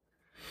good.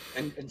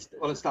 And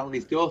one of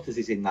Stanley's daughters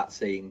is in that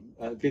scene,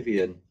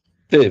 Vivian.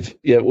 Viv,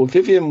 yeah. Well,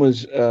 Vivian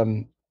was...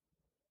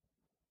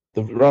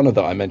 the runner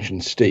that I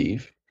mentioned,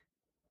 Steve,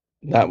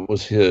 that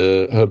was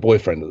her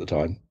boyfriend at the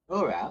time.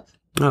 All right.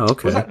 Oh,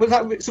 okay. Was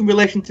that some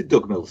relation to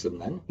Doug Milsom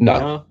then?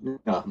 No.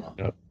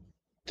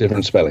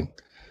 Different spelling.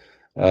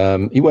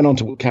 He went on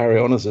to carry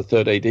on as a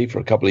third AD for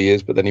a couple of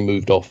years, but then he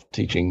moved off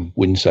teaching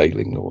wind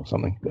sailing or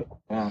something.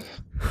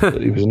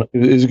 But he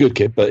was a good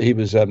kid, but he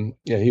was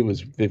he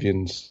was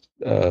Vivian's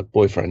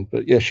boyfriend.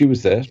 But yeah, she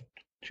was there.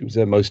 She was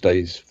there most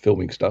days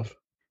filming stuff.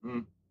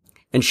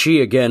 And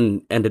she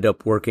again ended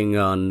up working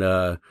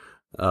on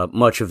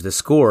much of the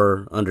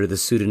score under the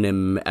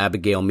pseudonym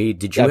Abigail Mead.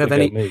 Did you have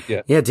any? Mead,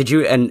 yeah. Yeah. Did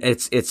you? And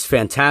it's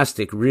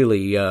fantastic,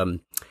 really.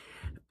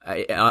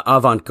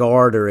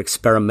 Avant-garde or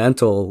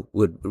experimental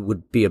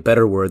would be a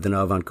better word than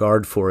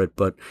avant-garde for it,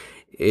 but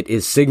it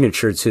is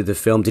signature to the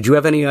film. Did you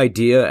have any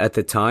idea at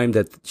the time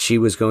that she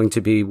was going to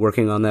be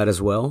working on that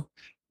as well?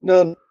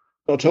 No,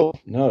 not at all.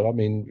 No, I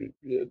mean,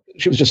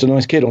 she was just a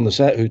nice kid on the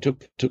set who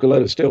took a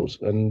load of stills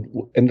and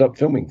ended up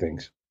filming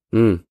things.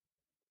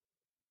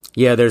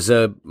 Yeah, there's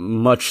a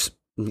much,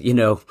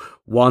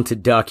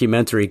 wanted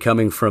documentary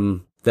coming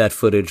from that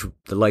footage,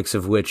 the likes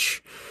of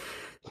which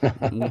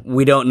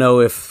we don't know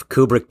if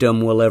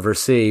Kubrickdom will ever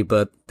see,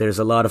 but there's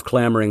a lot of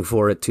clamoring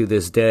for it to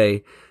this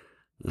day.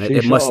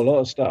 She shot a lot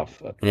of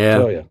stuff. I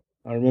tell you.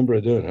 I remember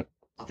her doing it.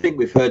 I think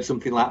we've heard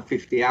something like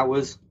 50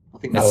 hours. I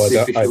think that's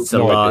the official. It's a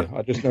lot. Idea.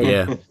 I just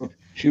know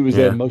she was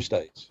there most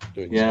days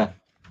doing stuff.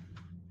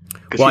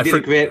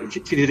 Because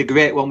she did a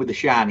great one with The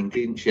Shining,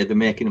 didn't she? The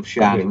making of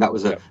Shining. That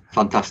was a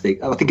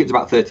fantastic. I think it was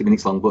about 30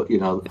 minutes long, but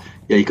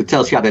you could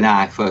tell she had an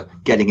eye for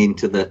getting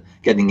into the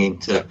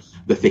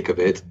thick of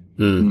it.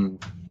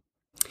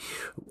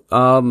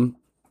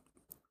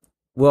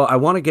 Well, I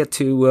want to get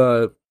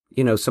to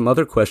some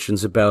other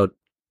questions about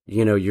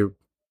your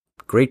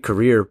great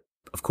career,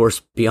 of course,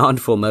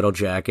 beyond Full Metal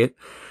Jacket.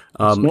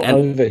 It's not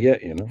over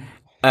yet,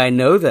 I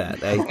know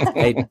that.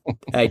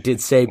 I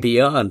did say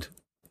beyond.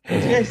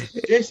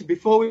 Jason,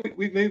 before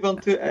we move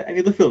on to any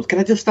other films, can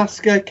I just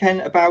ask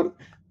Ken about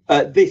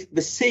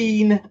the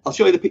scene? I'll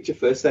show you the picture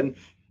first, then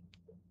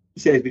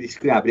say as we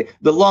described it.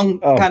 The long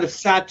kind of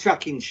sad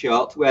tracking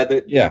shot where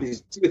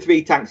there's 2 or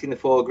 3 tanks in the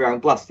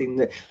foreground blasting.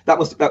 That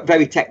was that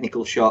very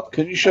technical shot.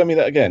 Could you show me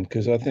that again?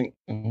 Because I think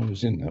I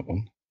was in that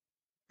one.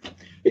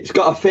 It's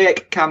got a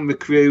fake camera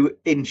crew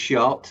in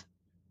shot.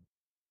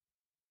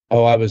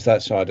 Oh, I was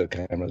that side of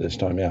the camera this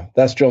time, yeah.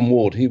 That's John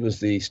Ward. He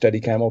was the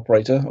Steadicam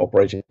operator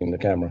operating the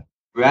camera.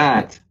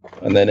 Right.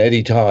 And then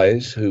Eddie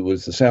Ties, who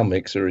was the sound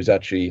mixer, is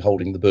actually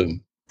holding the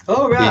boom.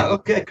 Oh, right.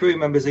 Okay, crew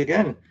members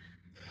again.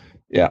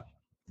 Yeah.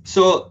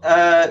 So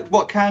how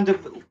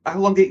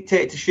long did it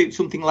take to shoot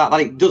something like that?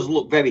 It does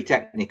look very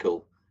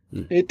technical.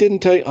 It didn't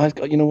take,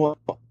 you know what?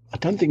 I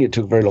don't think it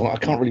took very long. I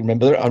can't really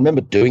remember. I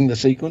remember doing the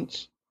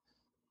sequence.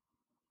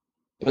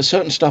 But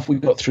certain stuff we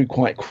got through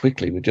quite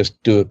quickly. We'd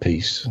just do a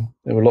piece.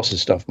 There were lots of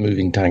stuff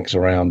moving tanks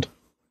around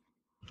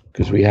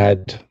because we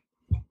had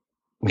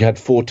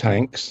 4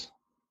 tanks.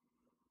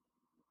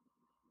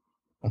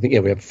 I think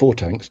we had 4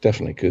 tanks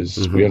definitely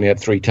because we only had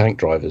 3 tank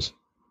drivers.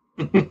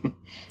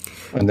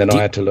 And then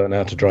I had to learn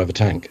how to drive a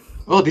tank.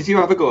 Oh, did you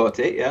have a go at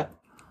it? Yeah.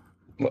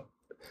 Well,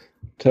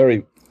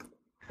 Terry,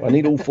 I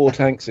need all 4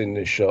 tanks in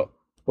this shot.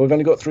 Well, we've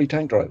only got 3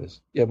 tank drivers.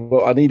 Yeah,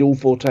 but I need all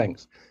 4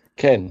 tanks.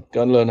 Ken,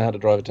 go and learn how to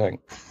drive a tank.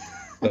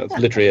 That's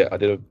literally it. I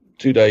did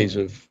 2 days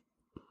of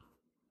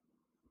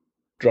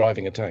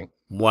driving a tank.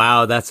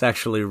 Wow, that's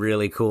actually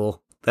really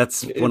cool.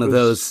 That's one of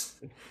those,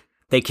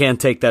 they can't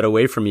take that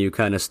away from you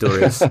kind of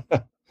stories.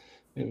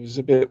 It was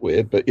a bit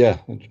weird, but yeah.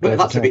 But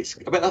that's a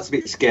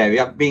bit scary.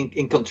 I've been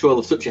in control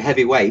of such a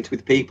heavy weight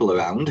with people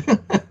around,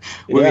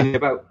 worrying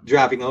about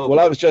driving over. Well,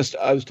 I was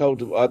told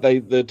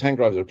the tank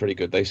drivers are pretty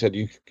good. They said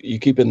you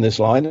keep in this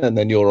line, and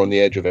then you're on the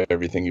edge of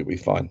everything. You'll be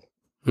fine.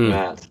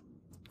 Right.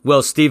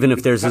 Well, Stephen,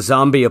 if there's a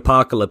zombie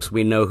apocalypse,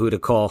 we know who to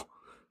call.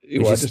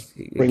 Just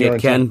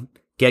get Ken.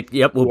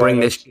 We'll bring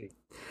this.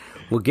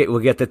 We'll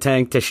get the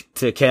tank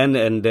to Ken,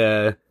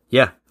 and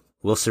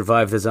we'll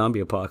survive the zombie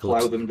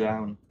apocalypse. Plow them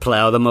down.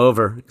 Plow them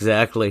over.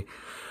 Exactly.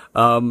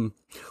 Well,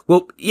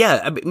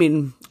 yeah. I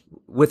mean,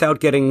 without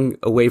getting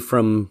away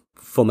from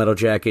Full Metal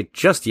Jacket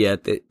just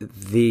yet,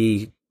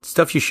 the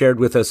stuff you shared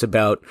with us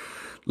about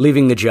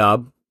leaving the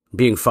job,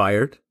 being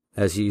fired,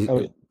 as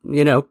you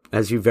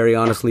as you very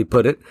honestly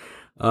put it.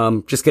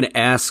 Just going to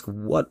ask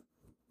what,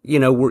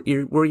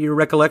 were your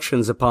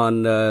recollections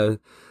upon the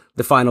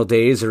final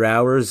days or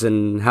hours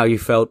and how you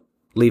felt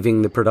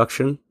leaving the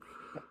production?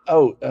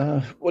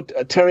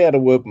 Terry had a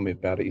word with me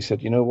about it. He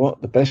said, you know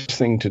what? The best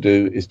thing to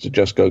do is to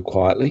just go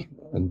quietly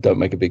and don't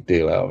make a big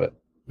deal out of it.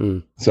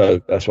 So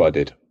that's what I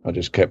did. I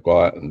just kept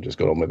quiet and just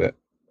got on with it.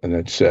 And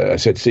then I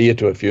said, see you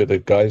to a few of the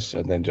guys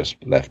and then just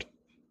left.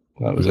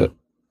 That was it.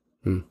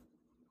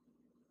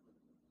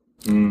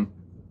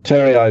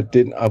 Terry,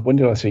 when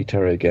did I see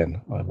Terry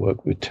again? I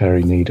worked with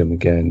Terry Needham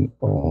again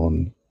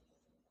on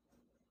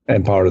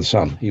Empire of the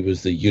Sun. He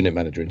was the unit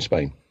manager in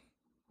Spain.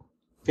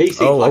 He seems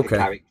like a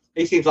character.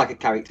 He seems like a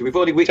character. We've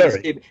already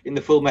witnessed him in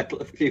the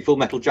a few Full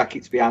Metal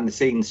Jackets behind the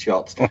scenes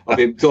shots of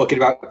him talking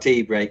about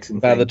tea breaks and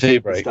about the tea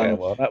break. Yeah,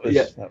 well,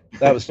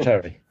 that was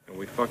Terry.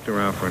 We fucked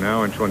around for an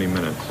hour and 20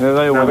 minutes. Yeah,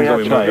 they all we had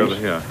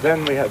moved yeah.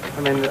 Then we had,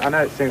 I mean, I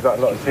know it seems like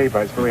a lot of tea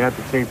breaks, but we had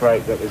the tea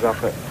break that was up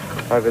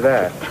over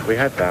there. We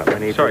had that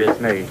when he put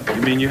his knee.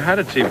 You mean you had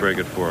a tea break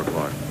at 4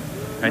 o'clock?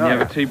 And you have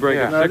a tea break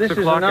at 6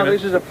 o'clock? No,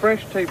 this is a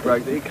fresh tea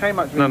break. He came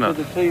up to me and put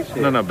the teas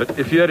here. No, but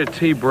if you had a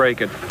tea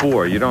break at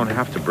 4, you don't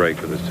have to break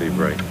for this tea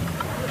break.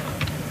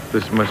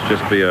 This must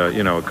just be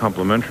a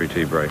complimentary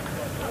tea break.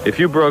 If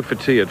you broke for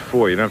tea at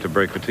 4, you don't have to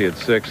break for tea at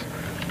 6,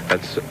 at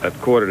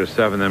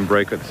 6:45, then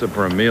break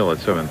for a meal at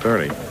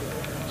 7:30.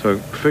 So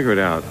figure it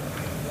out.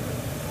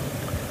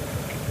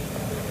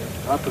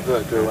 I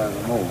prefer to do away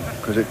with them all,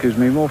 because it gives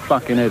me more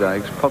fucking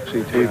headaches,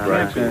 poxy tea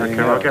breaks, and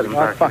I'll get them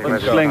back. I fucking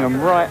sling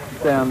them right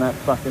down that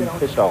fucking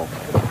piss hole.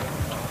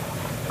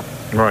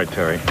 Right,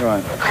 Terry.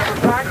 Right.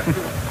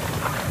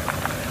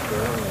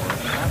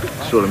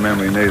 Sort of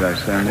memory you need, though,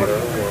 Sandy.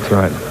 That's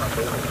right.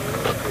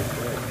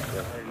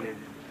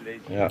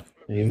 Yeah,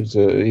 he's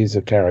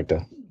a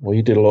character. Well,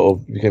 he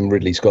became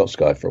Ridley Scott's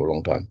guy for a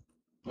long time.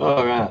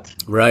 Oh, right.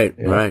 Right,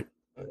 Yeah. right.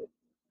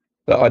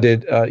 But I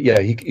did,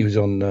 he was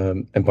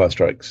on Empire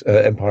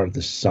of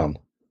the Sun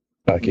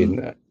back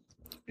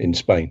in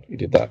Spain. He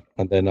did that.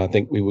 And then I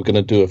think we were going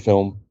to do a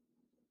film,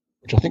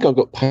 which I think I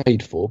got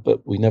paid for,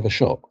 but we never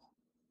shot.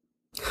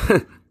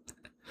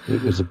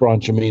 It was a Brian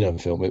Cimino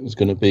film. It was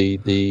going to be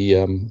the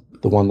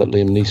one that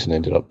Liam Neeson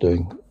ended up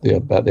doing,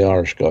 about the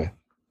Irish guy.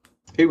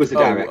 Who was the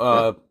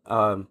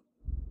director?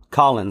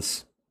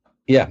 Collins.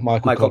 Yeah,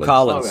 Michael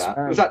Collins. Oh,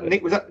 right.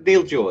 Was that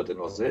Neil Jordan,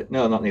 was it?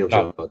 No, not Neil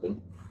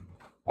Jordan.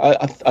 I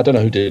don't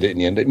know who did it in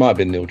the end. It might have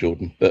been Neil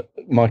Jordan, but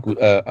Michael.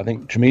 I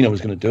think Cimino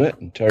was going to do it,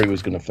 and Terry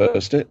was going to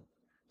first it.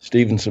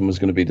 Stevenson was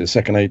going to be the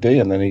second AD,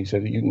 and then he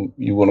said,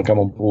 "You want to come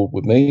on board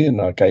with me?"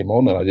 And I came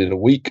on, and I did a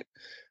week,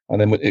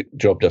 and then the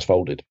job just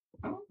folded.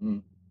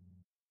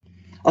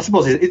 I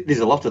suppose there's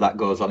a lot of that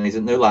goes on,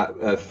 isn't there?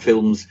 Like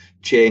films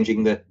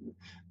changing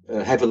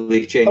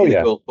heavily changing the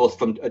goalposts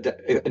from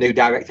a new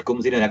director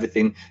comes in and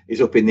everything is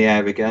up in the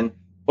air again.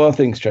 Well,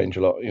 things change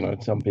a lot.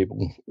 Some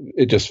people,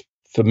 it just,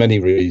 for many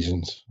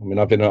reasons. I mean,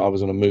 I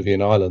was on a movie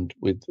in Ireland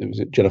with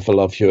Jennifer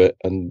Love Hewitt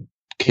and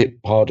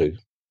Kit Pardue,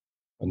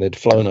 and they'd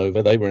flown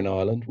over. They were in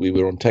Ireland. We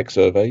were on tech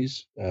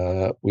surveys.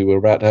 We were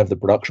about to have the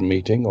production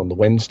meeting on the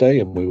Wednesday,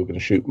 and we were going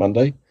to shoot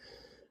Monday.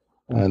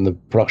 And the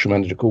production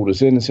manager called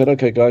us in and said,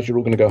 "Okay, guys, you're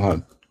all going to go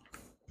home."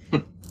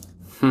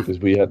 Because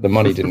the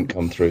money didn't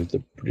come through. The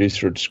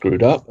producer had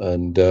screwed up,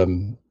 and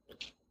the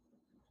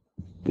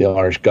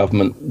Irish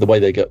government, the way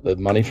they got the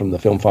money from the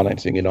film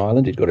financing in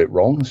Ireland, he'd got it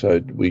wrong. So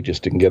we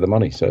just didn't get the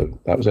money. So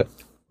that was it.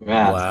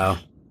 Right.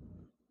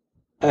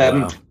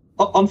 Wow.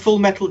 On Full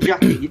Metal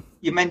Jacket,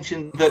 you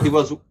mentioned that there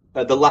was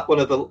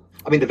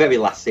the very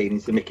last scene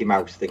is the Mickey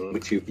Mouse thing,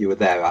 which you were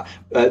there at.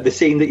 The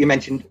scene that you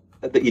mentioned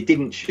that you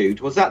didn't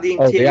shoot, was that the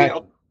interior?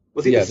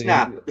 Was it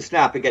the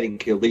sniper getting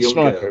killed? The young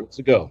girl? It was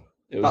a girl.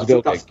 It was a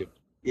girl getting killed.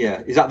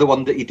 Yeah, is that the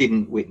one that you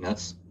didn't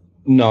witness?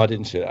 No, I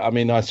didn't see it. I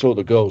mean, I saw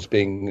the girls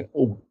being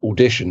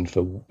auditioned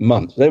for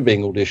months. They were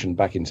being auditioned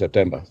back in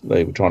September.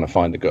 They were trying to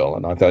find the girl,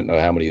 and I don't know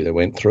how many they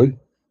went through.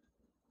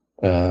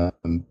 But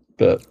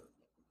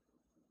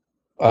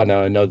I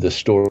know the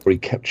story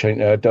kept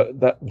changing.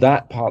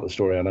 That part of the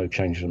story I know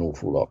changed an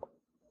awful lot.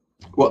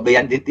 What,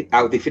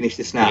 how they finished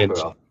the sniper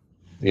off?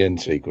 The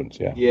end sequence,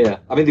 yeah. Yeah,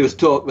 I mean, there was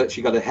talk that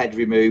she got her head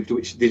removed,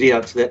 which they did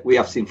actually. We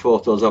have seen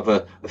photos of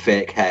a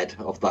fake head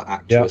of that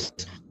actress.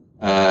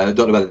 Yeah.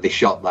 Don't know whether they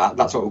shot that.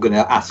 That's what we're going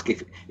to ask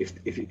if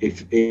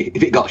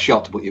it got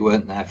shot, but you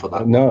weren't there for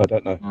that. No, I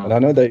don't know. No. And I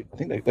know I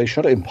think they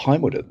shot it in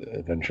Pinewood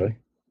eventually.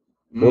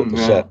 Built the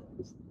set.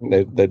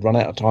 They'd run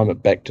out of time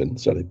at Beckton,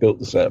 so they built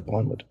the set at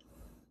Pinewood.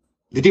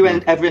 Did you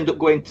ever end up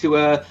going to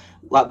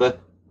the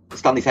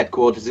Stanley's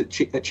headquarters at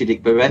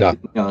Chiddick?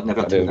 No,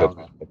 never had to go down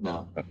there.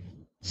 No.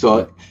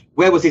 So,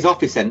 where was his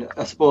office then?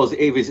 I suppose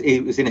he was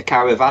in a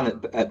caravan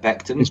at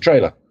Beckton. His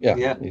trailer,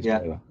 yeah.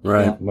 Trailer.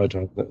 Right. Yeah,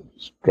 motor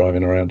that's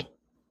driving around.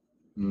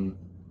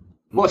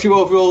 What's your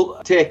overall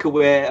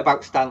takeaway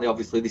about Stanley?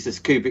 Obviously, this is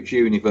Kubrick's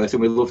universe,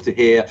 and we love to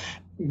hear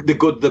the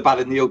good, the bad,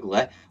 and the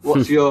ugly.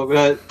 What's your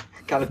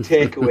kind of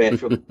takeaway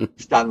from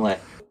Stanley?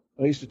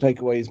 I used to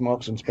take away his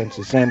Marks and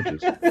Spencer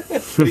sandwiches.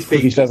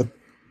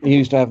 He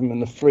used to have them in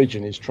the fridge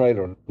in his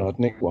trailer, and I'd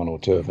nick one or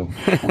two of them.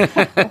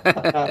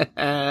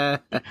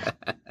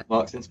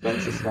 Marks and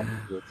Spencer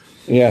sandwiches.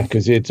 Yeah,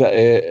 because it's like,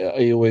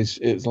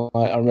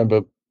 I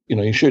remember,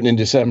 you're shooting in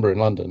December in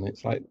London.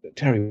 It's like,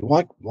 Terry,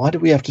 why do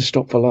we have to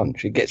stop for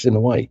lunch? It gets in the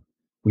way.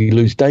 We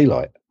lose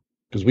daylight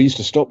because we used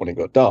to stop when it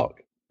got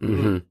dark.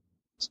 Mm-hmm.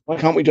 So why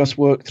can't we just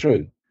work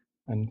through?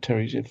 And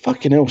Terry said,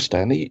 "Fucking hell,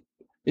 Stanley.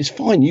 It's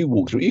fine. You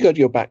walk through. You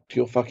go back to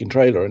your fucking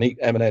trailer and eat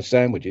M&S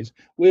sandwiches.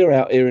 We're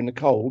out here in the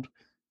cold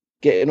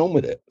getting on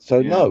with it.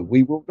 So, no,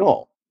 we will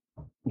not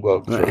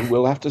work through.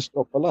 We'll have to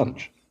stop for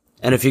lunch."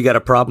 And if you got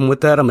a problem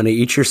with that, I'm going to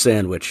eat your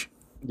sandwich.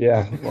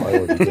 Yeah, well, I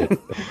already did.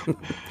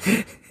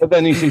 But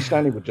then you see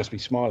Stanley would just be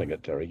smiling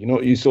at Terry.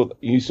 You saw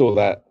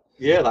that.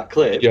 Yeah, that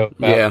clip.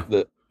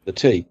 The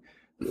tea.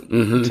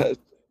 Mm-hmm.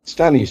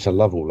 Stanley used to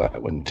love all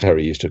that when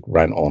Terry used to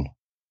rant on.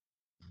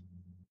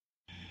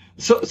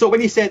 So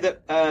when you say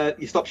that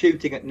you stop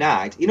shooting at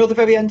night, you know the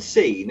very end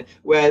scene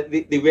where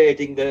they're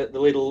raiding the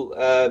little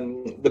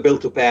the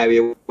built-up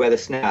area where the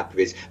sniper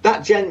is.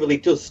 That generally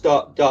does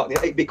start darkening.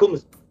 It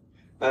becomes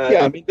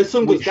the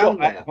sun goes down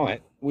there. At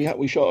night.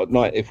 We shot at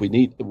night if we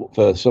need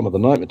for some of the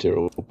night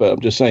material. But I'm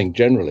just saying,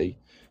 generally,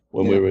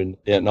 when we were in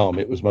Vietnam,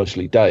 it was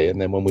mostly day,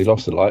 and then when we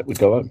lost the light, we'd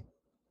go home.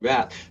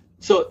 Right.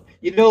 So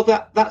you know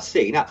that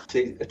scene.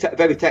 Actually, a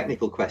very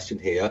technical question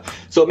here.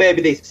 So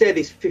maybe these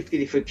 50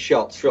 different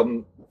shots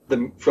from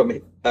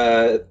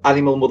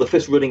Animal Mother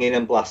first running in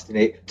and blasting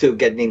it to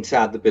getting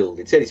inside the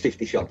building. Say there's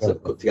 50 shots that are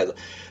put together.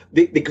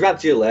 The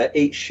gradually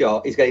each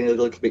shot is getting a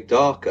little bit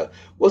darker.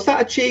 Was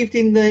that achieved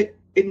in the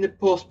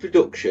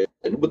post-production?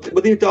 And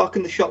were they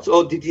darken the shots,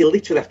 or did you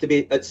literally have to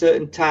be at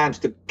certain times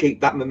to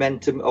keep that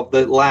momentum of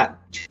the light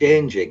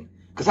changing?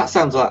 Because that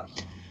sounds like...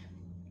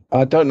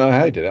 I don't know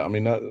how he did it. I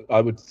mean,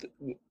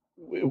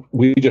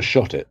 we just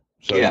shot it.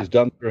 So it was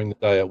done during the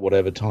day at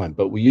whatever time.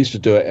 But we used to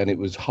do it, and it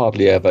was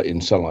hardly ever in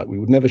sunlight. We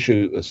would never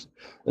shoot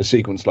a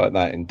sequence like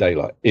that in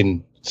daylight,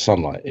 in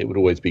sunlight. It would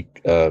always be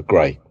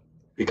grey.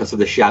 Because of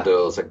the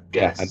shadows, I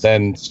guess. And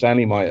then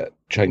Stanley might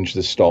change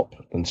the stop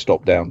and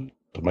stop down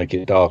to make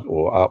it dark,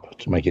 or up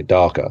to make it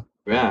darker.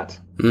 Right.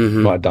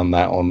 Mm-hmm. Might have done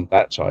that on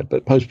that side.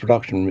 But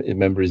post-production,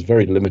 remember, is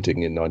very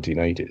limiting in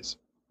 1980s.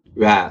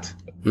 Right.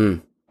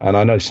 Mm. And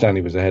I know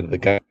Stanley was ahead of the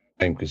game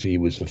because he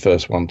was the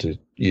first one to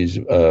use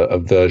a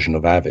version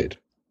of Avid.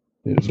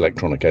 It was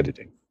electronic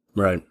editing.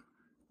 Right.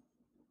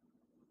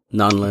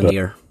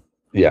 Non-linear.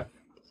 But, yeah.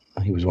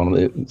 He was one of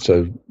the...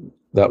 So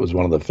that was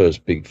one of the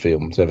first big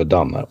films ever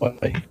done that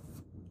way.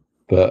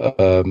 But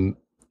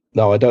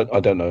no, I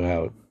don't know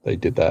how they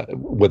did that.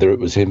 Whether it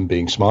was him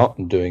being smart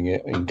and doing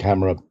it in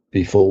camera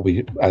before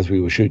as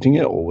we were shooting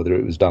it, or whether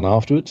it was done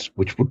afterwards,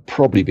 which would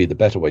probably be the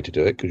better way to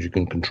do it because you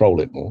can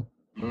control it more.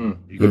 Mm.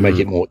 You can make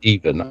it more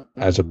even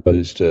as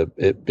opposed to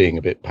it being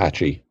a bit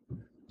patchy.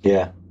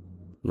 Yeah.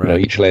 Right. You know,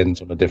 each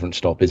lens on a different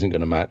stop isn't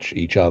going to match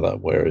each other,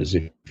 whereas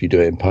if you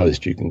do it in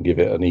post, you can give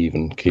it an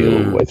even keel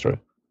all the way through.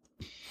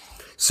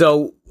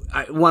 So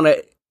I want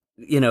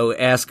to,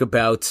 ask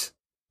about,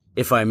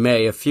 if I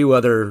may, a few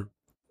other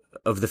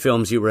of the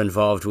films you were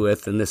involved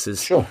with, and this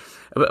is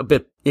a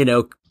bit,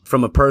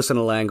 from a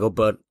personal angle,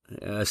 but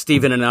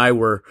Stephen and I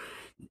were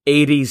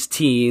 80s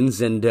teens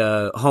and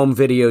home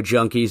video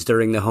junkies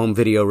during the home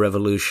video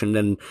revolution,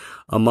 and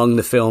among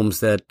the films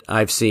that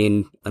I've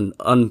seen an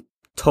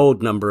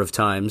untold number of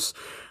times,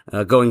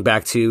 going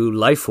back to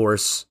Life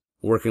Force,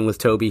 working with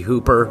Tobe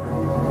Hooper.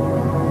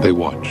 They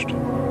watched.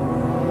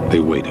 They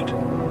waited.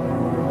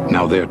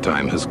 Now their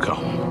time has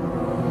come.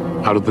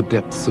 Out of the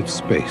depths of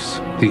space,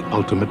 the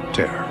ultimate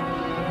terror.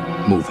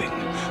 Moving,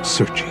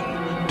 searching,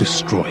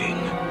 destroying.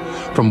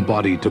 From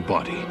body to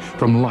body,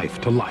 from life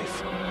to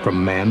life,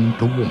 from man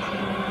to woman,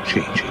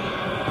 changing,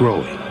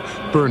 growing,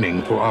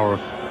 burning for our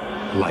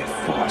life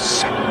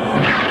force.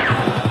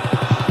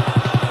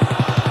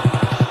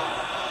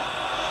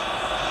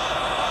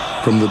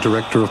 From the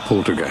director of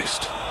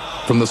Poltergeist,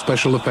 from the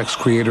special effects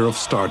creator of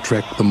Star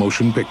Trek, the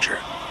motion picture,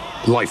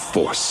 Life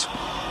Force.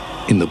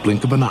 In the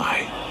blink of an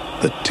eye,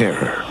 the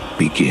terror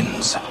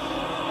begins.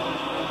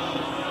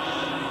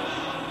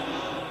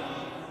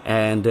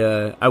 And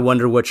I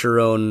wonder what your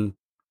own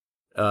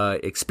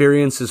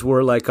experiences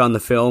were like on the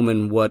film,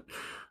 and what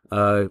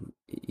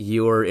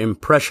your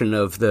impression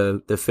of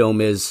the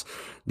film is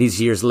these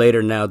years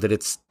later, now that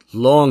it's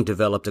long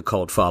developed a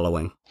cult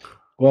following.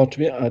 Well, to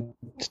me,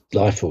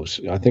 Life Force,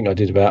 I think I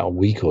did about a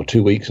week or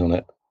 2 weeks on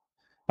it.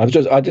 I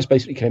just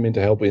basically came in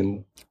to help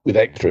with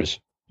extras,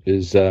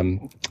 because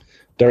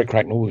Derek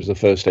Cracknell was the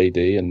first AD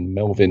and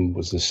Melvin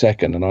was the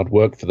second, and I'd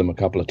worked for them a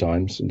couple of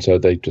times, and so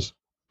they just,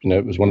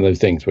 it was one of those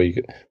things where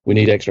we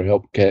need extra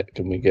help. Can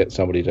we get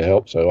somebody to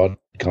help? So I'd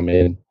come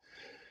in.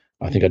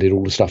 I think I did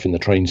all the stuff in the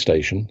train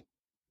station,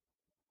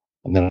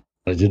 and then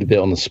I did a bit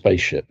on the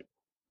spaceship.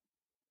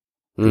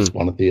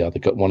 One of the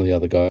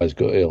other guys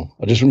got ill.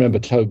 I just remember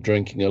Tobe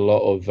drinking a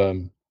lot of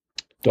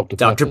Dr.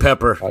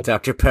 Pepper.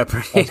 Dr.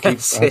 Pepper. I had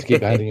to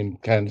keep handing him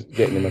cans,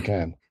 getting him a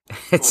can.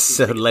 It's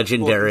so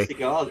legendary.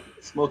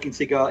 Smoking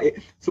cigar.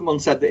 Someone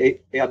said that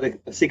he had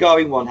a cigar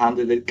in one hand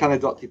and a can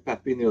of Dr.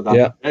 Pepper in the other.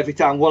 Yeah. Every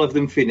time one of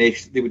them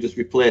finished, they were just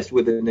replaced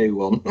with a new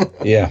one.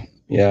 Yeah,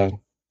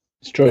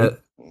 it's true.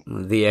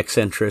 The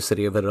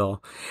eccentricity of it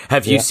all.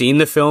 Have you seen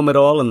the film at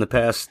all in the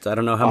past, I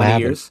don't know how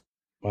many years?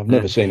 I've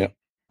never seen it.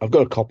 I've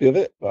got a copy of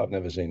it, but I've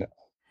never seen it.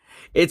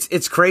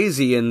 It's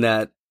crazy in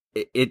that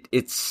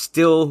it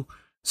still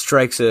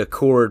strikes a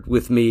chord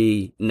with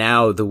me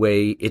now the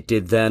way it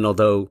did then,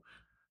 although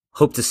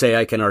hope to say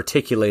I can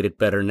articulate it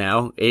better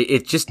now.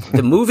 It just,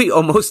 the movie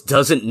almost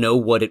doesn't know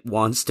what it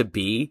wants to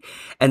be,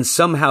 and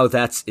somehow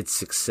that's its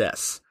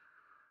success.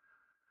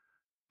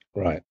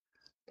 Right.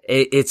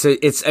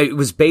 It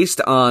was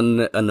based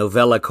on a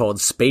novella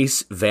called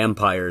Space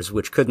Vampires,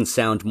 which couldn't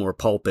sound more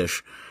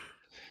pulpish.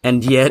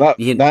 And yet,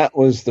 that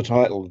was the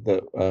title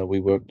that we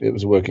worked. It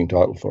was a working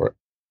title for it.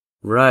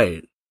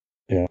 Right.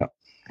 Yeah.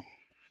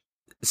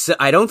 So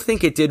I don't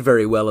think it did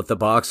very well at the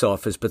box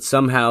office, but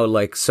somehow,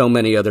 like so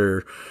many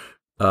other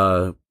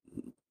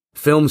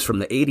films from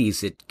the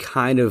 80s, it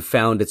kind of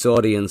found its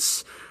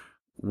audience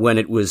when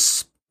it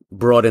was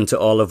brought into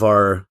all of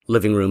our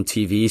living room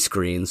TV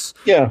screens.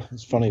 Yeah,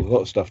 it's funny. A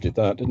lot of stuff did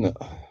that, didn't it?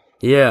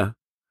 Yeah.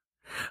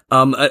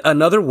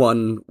 Another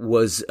one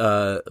was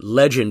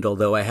Legend,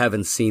 although I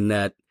haven't seen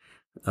that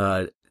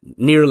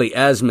nearly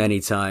as many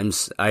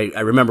times. I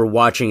remember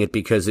watching it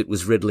because it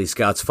was Ridley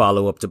Scott's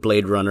follow-up to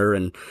Blade Runner,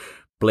 and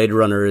Blade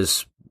Runner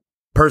is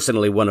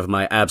personally one of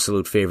my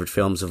absolute favorite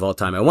films of all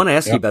time. I want to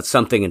ask you about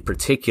something in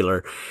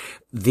particular.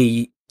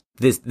 The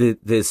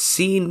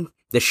scene,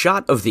 the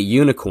shot of the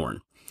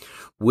unicorn,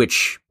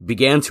 which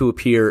began to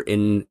appear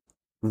in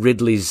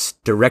Ridley's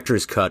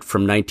director's cut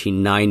from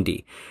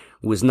 1990,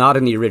 was not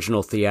in the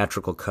original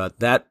theatrical cut.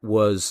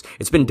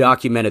 It's been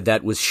documented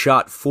that was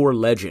shot for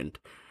Legend.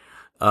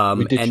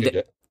 We did shoot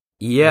it.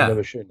 Yeah. I've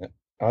never shown it.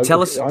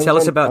 Tell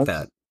us about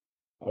that.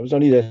 I was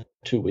only there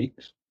 2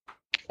 weeks.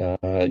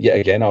 Yet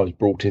again, I was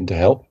brought in to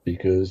help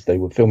because they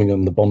were filming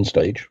on the Bond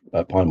stage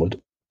at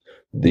Pinewood,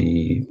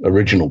 the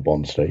original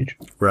Bond stage.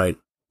 Right.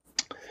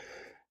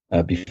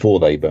 Before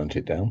they burnt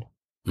it down.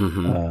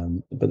 Mm-hmm.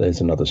 But there's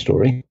another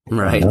story.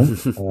 Right.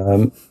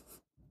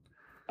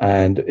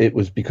 And it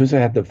was because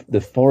they had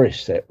the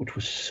forest set, which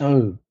was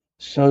so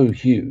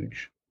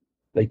huge,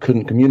 they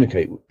couldn't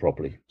communicate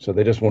properly. So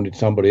they just wanted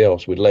somebody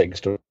else with legs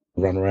to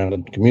run around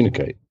and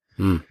communicate.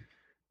 Mm.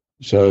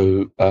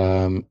 So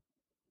I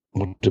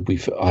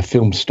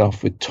filmed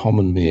stuff with Tom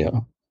and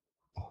Mia,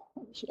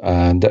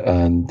 and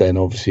then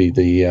obviously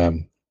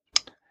the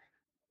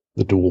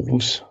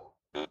dwarves,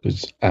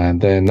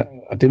 and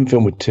then I didn't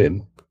film with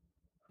Tim,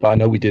 but I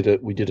know we did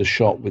a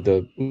shot we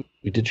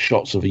did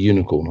shots of a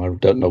unicorn. I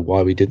don't know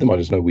why we did them. I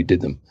just know we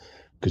did them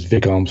because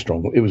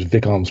it was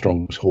Vic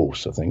Armstrong's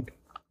horse, I think.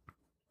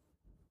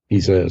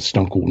 He's a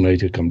stunt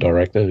coordinator come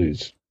director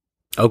who's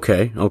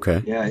okay.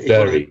 Yeah,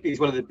 he's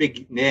one of the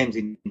big names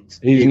in.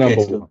 He's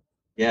number one.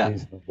 Yeah,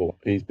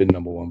 he's been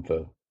number one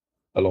for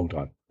a long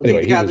time. Was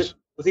Anyway,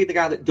 was he the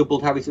guy that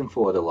doubled Harrison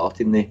Ford a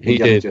lot in the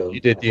Indiana Jones? He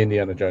did the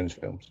Indiana Jones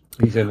films.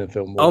 He's in the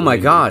film. Oh my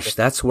gosh,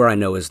 that's where I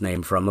know his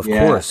name from. Of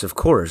course.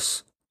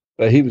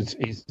 But his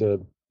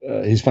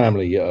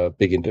family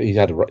big into. He's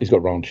got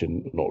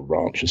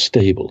a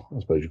stable, I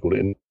suppose you call it,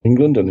 in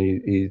England, and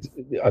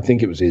I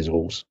think it was his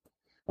horse,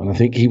 and I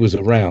think he was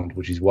around,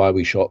 which is why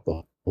we shot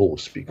the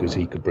horse, because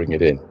he could bring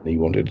it in. He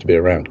wanted it to be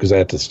around because they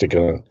had to stick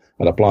an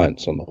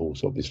appliance on the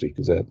horse, obviously,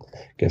 because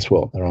guess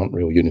what? There aren't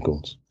real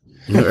unicorns.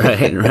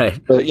 Right.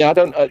 But yeah,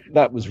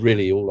 that was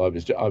really all I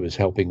was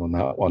helping on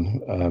that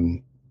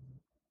one.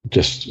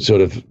 Just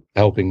sort of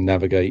helping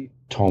navigate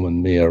Tom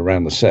and Mia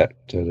around the set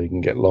so they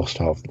can get lost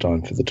half the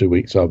time for the 2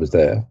 weeks I was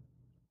there.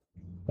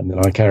 And then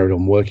I carried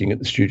on working at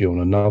the studio on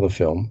another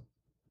film,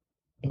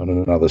 on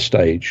another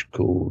stage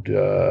called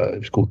it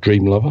was called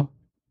Dream Lover,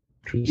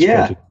 which was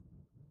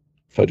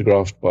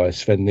photographed by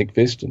Sven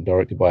Nykvist and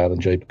directed by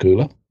Alan J.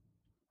 Pakula.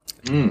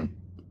 And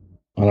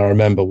I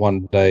remember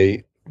one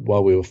day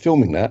while we were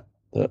filming that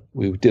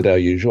we did our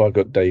usual. I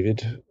got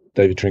David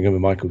Tringham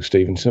and Michael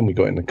Stevenson. We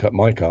got in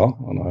my car,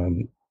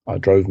 and I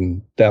drove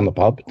them down the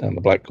pub, down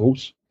the Black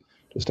Horse,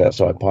 just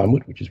outside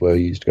Pinewood, which is where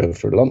we used to go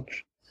for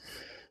lunch,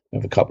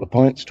 have a couple of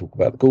pints, talk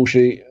about the call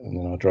sheet, and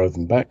then I drove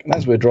them back. And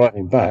as we're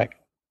driving back,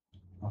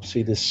 I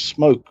see this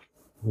smoke.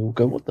 We'll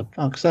go, what the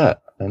fuck's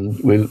that? And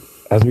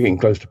as we're getting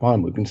close to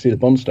Pinewood, we can see the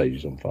Bond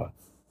stages on fire.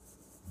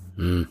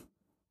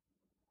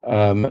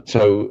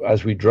 So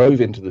as we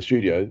drove into the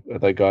studio,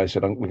 the guy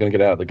said, we're going to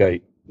get out of the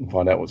gate and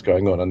find out what's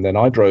going on. And then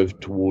I drove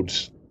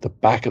towards the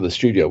back of the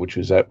studio, which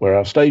was where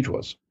our stage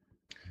was.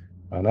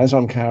 And as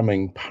I'm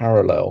coming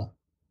parallel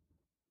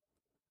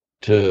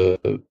to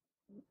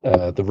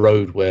the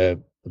road where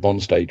the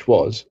Bond stage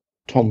was,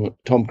 Tom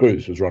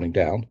Cruise was running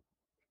down,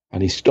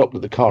 and he stopped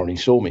at the car and he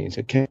saw me and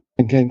said, Ken,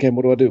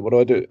 what do I do? What do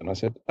I do? And I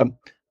said,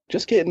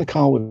 just get in the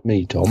car with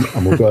me, Tom,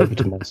 and we'll go over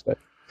to my stage.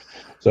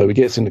 So he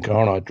gets in the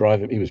car and I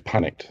drive him. He was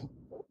panicked.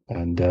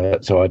 And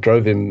so I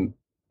drove him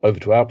over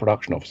to our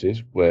production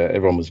offices where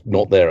everyone was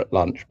not there at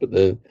lunch, but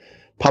the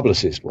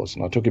publicist was.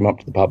 And I took him up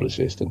to the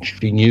publicist, and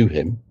she knew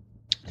him.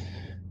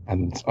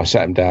 And I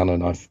sat him down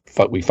and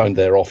we phoned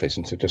their office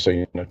and said, just so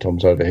you know,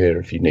 Tom's over here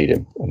if you need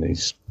him. And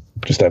he's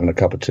just having a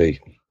cup of tea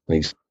and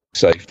he's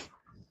safe.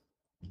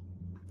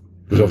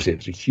 Because obviously it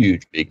was a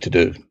huge big to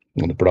do.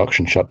 And the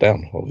production shut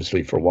down,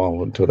 obviously, for a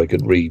while until they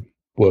could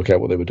work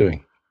out what they were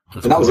doing.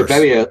 And that was a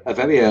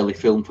very early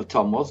film for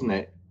Tom, wasn't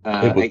it?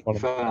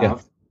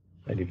 85.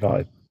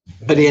 85.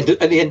 And he ended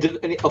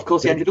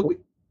up with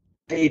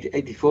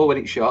 84 when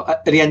it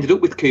shot, and he ended up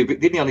with Kubrick,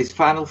 didn't he, on his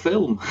final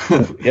film?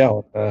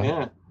 Yeah,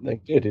 they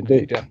did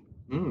indeed. Yeah.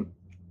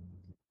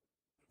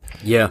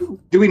 Yeah.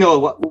 Do we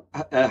know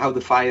how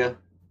the fire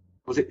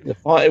was? It the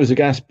fire? It was a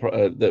gas.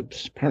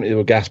 Apparently, there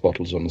were gas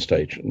bottles on the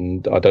stage,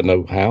 and I don't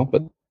know how,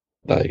 but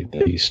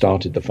they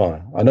started the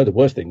fire. I know the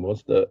worst thing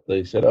was that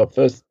they said, "Oh,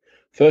 first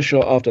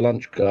shot after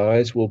lunch,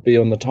 guys, will be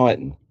on the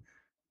Titan."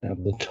 Now,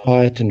 the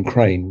Titan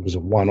crane was a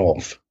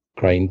one-off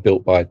crane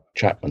built by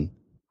Chapman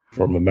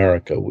from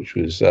America, which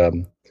was a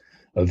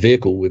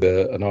vehicle with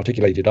an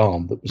articulated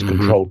arm that was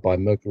controlled by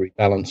mercury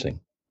balancing.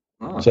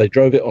 Oh. So they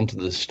drove it onto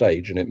the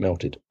stage and it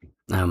melted.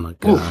 Oh my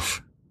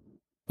gosh.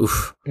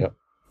 Oof. Yeah.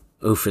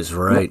 Oof is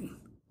right.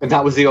 And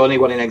that was the only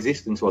one in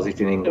existence, was it,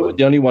 in It was England?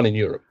 the only one in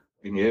Europe.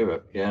 In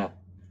Europe, yeah.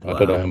 I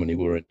don't know how many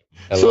were in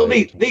LA. So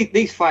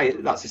these fire,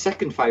 that's the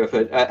second fire I've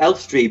heard.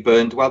 Elstree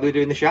burned while they were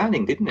doing The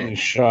Shining, didn't it?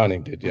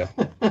 Shining did, yeah.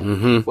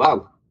 Mm-hmm.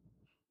 Wow.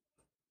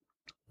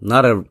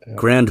 Not a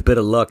grand bit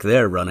of luck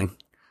there, running.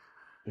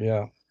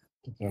 Yeah,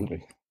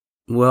 exactly.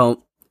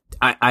 Well,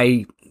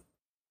 I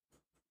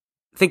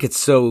think it's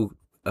so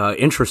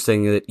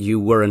interesting that you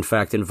were in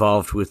fact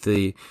involved with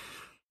the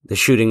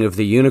shooting of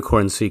the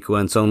unicorn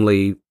sequence.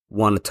 Only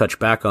want to touch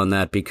back on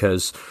that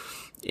because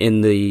in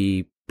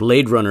the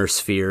Blade Runner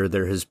sphere,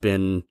 there has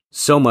been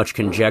so much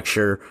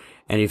conjecture,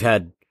 and you've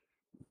had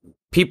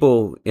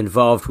people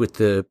involved with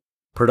the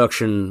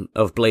production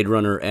of Blade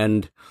Runner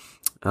and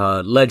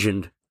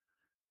Legend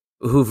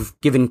who've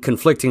given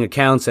conflicting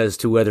accounts as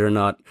to whether or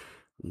not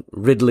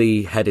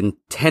Ridley had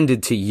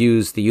intended to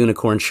use the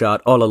unicorn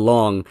shot all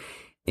along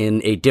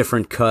in a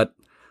different cut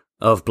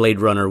of Blade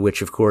Runner,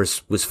 which of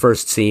course was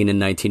first seen in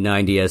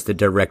 1990 as the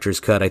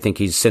director's cut. I think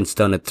he's since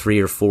done it 3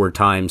 or 4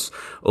 times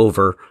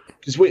over.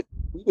 Because we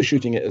were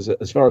shooting it,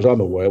 as far as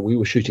I'm aware, we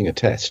were shooting a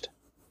test.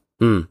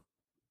 Mm.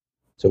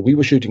 So we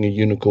were shooting a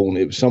unicorn.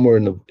 It was somewhere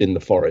in the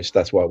forest.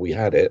 That's why we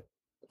had it.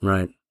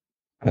 Right.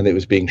 And it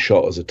was being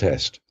shot as a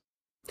test.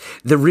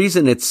 The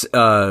reason it's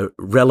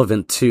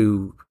relevant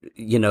to,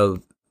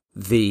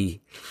 the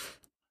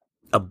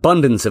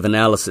abundance of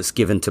analysis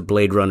given to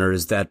Blade Runner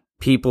is that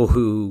people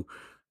who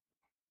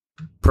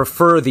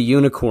prefer the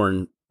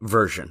unicorn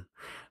version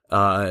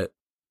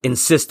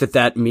insist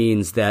that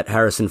means that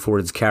Harrison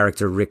Ford's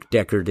character, Rick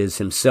Deckard, is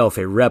himself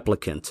a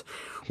replicant.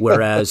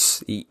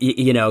 Whereas,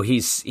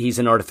 he's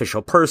an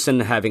artificial person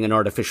having an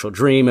artificial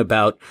dream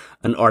about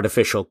an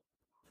artificial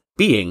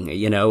being, a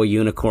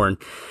unicorn.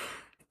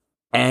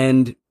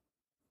 And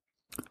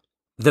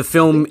the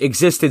film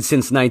existed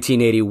since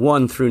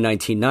 1981 through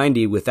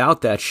 1990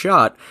 without that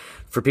shot.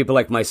 For people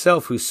like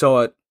myself who saw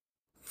it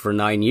for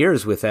 9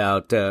 years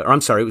without, it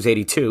was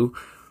 82.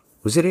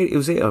 Was it? It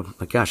was. Oh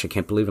my gosh, I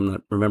can't believe I'm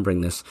not remembering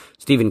this.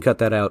 Steven, cut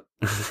that out.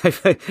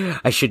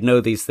 I should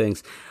know these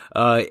things.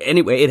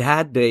 Anyway, it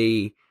had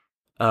a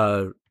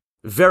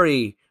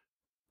very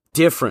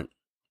different.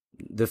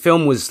 The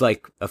film was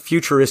like a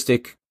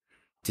futuristic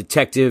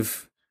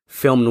detective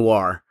film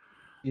noir.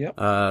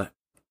 Yeah.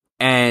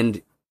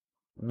 And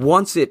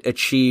once it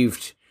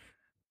achieved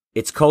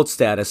its cult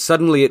status,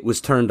 suddenly it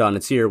was turned on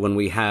its ear when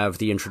we have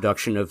the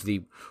introduction of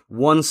the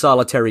one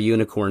solitary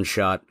unicorn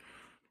shot.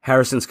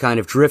 Harrison's kind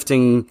of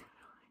drifting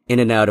in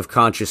and out of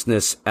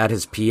consciousness at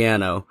his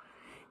piano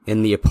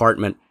in the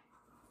apartment.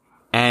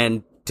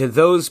 And to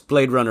those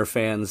Blade Runner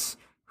fans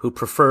who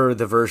prefer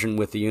the version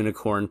with the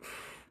unicorn,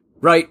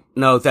 right?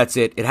 No, that's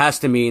it. It has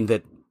to mean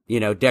that,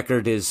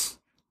 Deckard is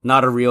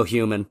not a real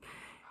human.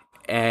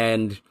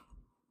 And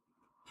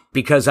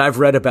because I've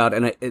read about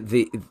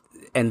the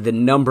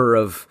number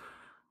of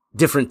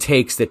different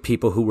takes that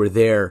people who were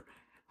there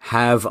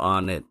have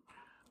on it,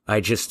 I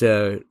just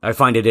I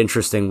find it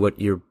interesting what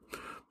you're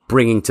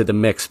bringing to the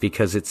mix,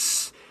 because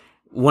it's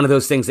one of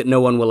those things that no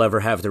one will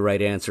ever have the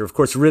right answer. Of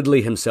course,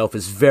 Ridley himself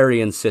is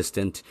very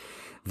insistent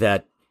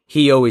that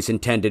he always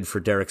intended for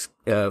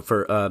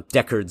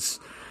Deckard's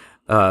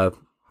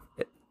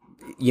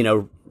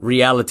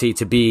reality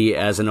to be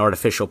as an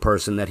artificial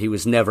person, that he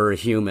was never a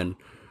human.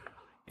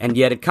 And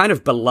yet it kind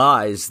of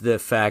belies the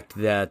fact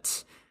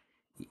that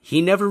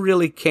he never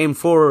really came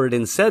forward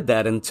and said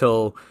that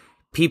until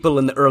people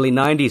in the early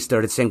 90s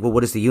started saying, well,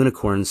 what does the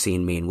unicorn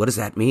scene mean? What does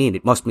that mean?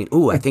 It must mean,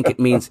 I think it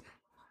means...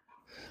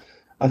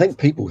 I think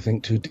people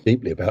think too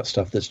deeply about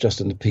stuff that's just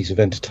a piece of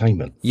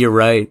entertainment. You're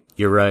right.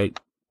 You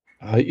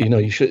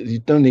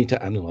don't need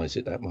to analyze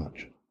it that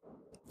much.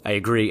 I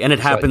agree. And it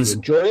happens...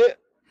 Like, you enjoy it,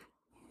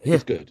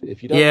 it's good.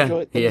 If you don't enjoy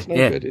it, then it's not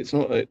good. It's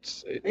not... Are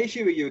you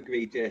sure you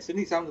agree, Jason?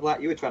 It sounded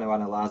like you were trying to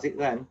analyse it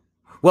then.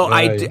 Well,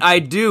 I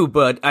do,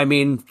 but I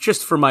mean,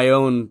 just for my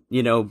own,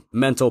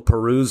 mental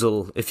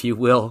perusal, if you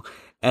will.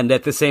 And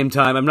at the same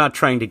time, I'm not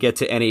trying to get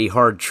to any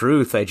hard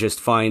truth. I just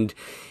find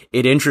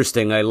it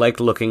interesting. I like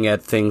looking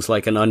at things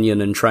like an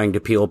onion and trying to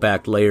peel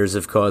back layers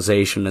of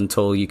causation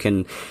until you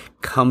can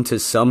come to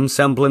some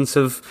semblance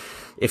of,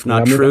 if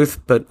not truth,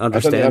 but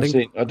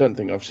understanding. I don't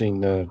think I've seen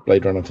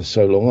Blade Runner for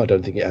so long. I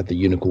don't think it had the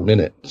unicorn in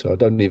it. So I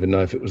don't even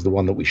know if it was the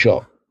one that we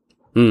shot.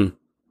 Mm.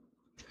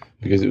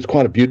 Because it was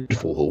quite a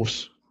beautiful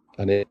horse.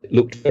 And it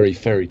looked very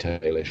fairy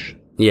tale-ish.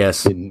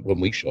 Yes. When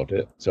we shot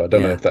it. So I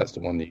don't know if that's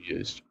the one you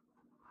used.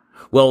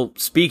 Well,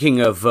 speaking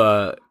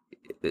to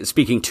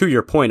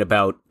your point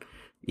about,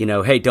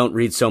 hey, don't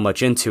read so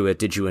much into it.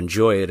 Did you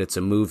enjoy it? It's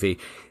a movie.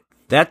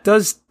 That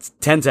does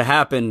tend to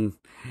happen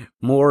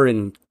more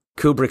in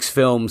Kubrick's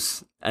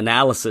films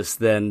analysis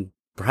than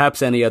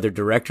perhaps any other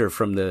director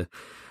from the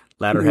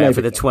latter half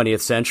of the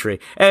 20th century.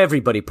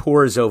 Everybody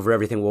pores over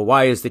everything. Well,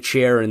 why is the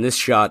chair in this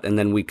shot? And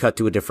then we cut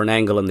to a different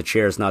angle and the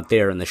chair's not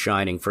there in The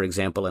Shining, for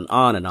example, and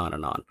on and on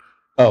and on.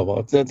 Oh,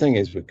 well, the thing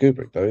is with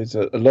Kubrick, though, is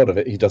a lot of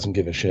it he doesn't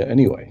give a shit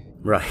anyway.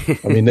 Right.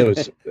 I mean, there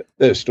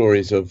were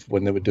stories of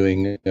when they were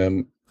doing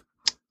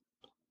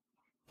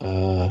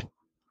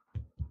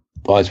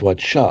Eyes Wide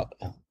Shut,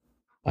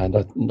 and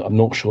I'm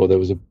not sure there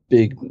was a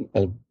big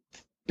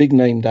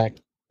named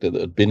actor that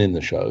had been in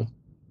the show,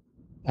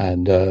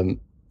 and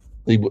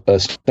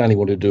Stanley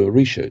wanted to do a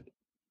reshoot,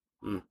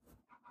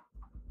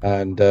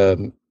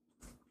 and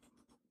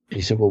he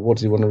said, "Well, what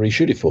does he want to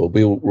reshoot it for?"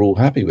 We were all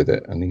happy with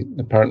it,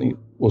 and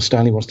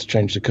Stanley wants to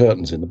change the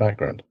curtains in the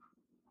background.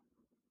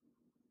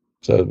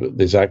 So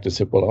this actor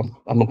said, "Well,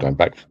 I'm not going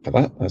back for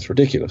that. That's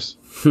ridiculous."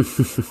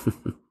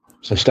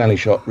 So Stanley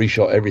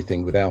reshot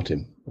everything without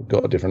him.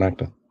 Got a different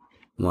actor.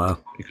 Wow.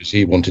 Because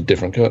he wanted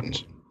different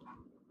curtains.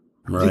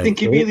 Right. Do you think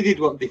he really did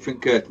want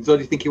different curtains, or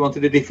do you think he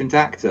wanted a different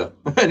actor?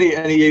 and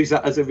he used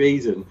that as a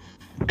reason?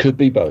 Could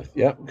be both.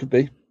 Yeah, could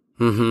be.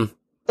 Mm-hmm.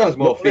 Sounds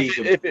more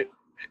feasible.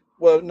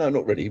 Well, no,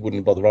 not really. He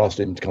wouldn't bother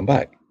asking him to come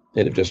back.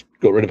 He'd have just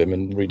got rid of him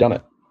and redone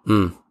it.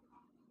 Mm.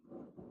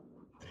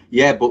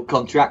 Yeah, but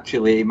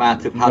contractually, he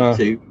might have had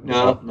to.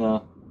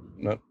 No.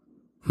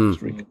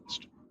 It's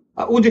recast.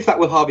 I wonder if that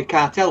were Harvey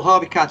Keitel.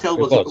 Harvey Keitel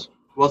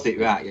was it?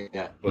 Right,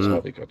 yeah. It was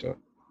Harvey Keitel.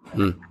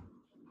 Mm.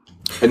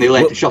 And they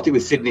later shot it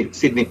with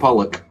Sidney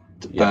Pollack.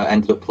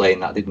 Ended up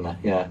playing that, didn't they?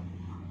 Yeah.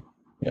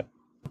 Yeah.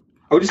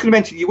 I was just going to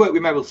mention, you worked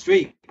with Meryl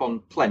Streep on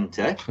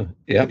Plenty.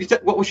 Yeah.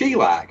 What was she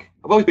like?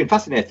 I've always been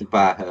fascinated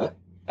by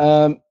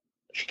her.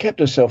 She kept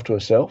herself to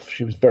herself.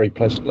 She was a very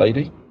pleasant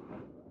lady,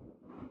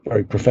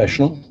 very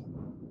professional.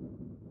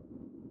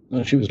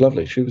 No, she was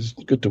lovely. She was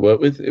good to work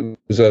with. It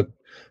was a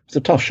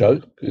tough show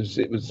because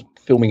it was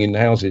filming in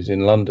houses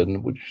in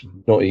London, which is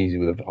not easy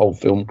with a whole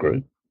film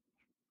crew.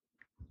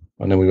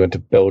 And then we went to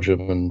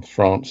Belgium and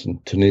France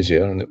and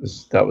Tunisia, and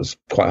that was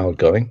quite hard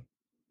going.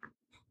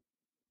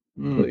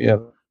 But yeah,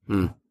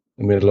 and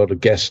we had a lot of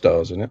guest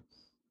stars in it.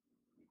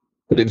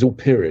 But it was all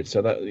period,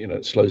 so that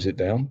it slows it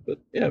down. But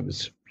yeah,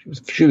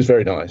 she was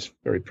very nice,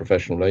 very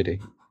professional lady.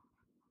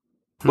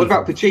 What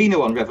about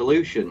Pacino on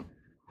Revolution?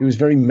 He was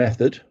very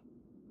method.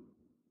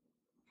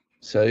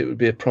 So it would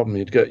be a problem.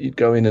 You'd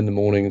go in the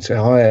morning and say,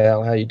 "Hi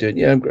Al, how you doing?"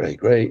 "Yeah, I'm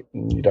great."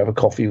 And you'd have a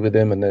coffee with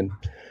him, and then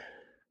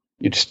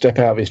you'd step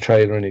out of his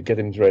trailer and he'd get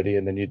him ready,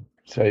 and then you'd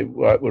say,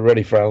 "Right, we're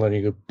ready for Al." And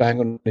you could bang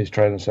on his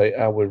trailer and say,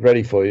 "Al, we're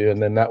ready for you,"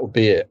 and then that would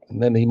be it.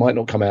 And then he might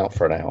not come out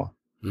for an hour.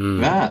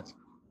 Right.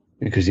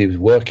 Because he was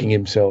working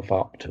himself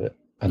up to it.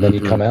 And then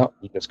he'd come out,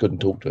 you just couldn't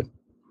talk to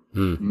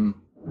him.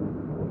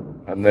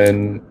 And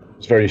then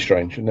it's very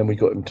strange. And then we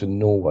got him to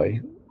Norway.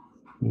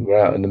 We were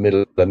out in the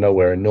middle of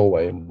nowhere in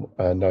Norway,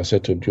 and I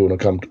said to him, "Do you want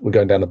to come? We're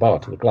going down the bar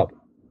to the club."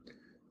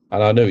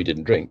 And I knew he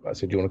didn't drink, but I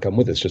said, "Do you want to come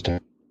with us just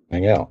to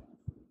hang out?"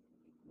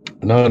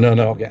 No,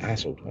 I'll get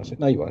hassled. I said,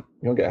 "No, you won't.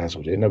 You won't get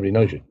hassled here. Nobody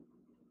knows you."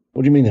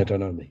 "What do you mean they don't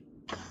know me?"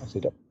 I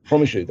said, "I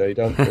promise you they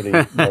don't really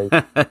know."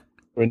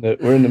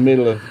 We're in the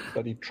middle of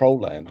bloody troll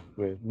land.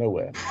 We're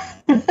nowhere.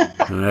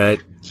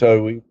 Right.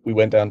 So we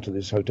went down to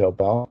this hotel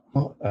bar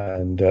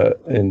and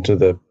into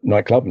the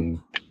nightclub, and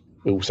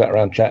we all sat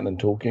around chatting and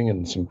talking,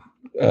 and some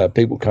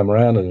people come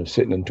around and were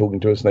sitting and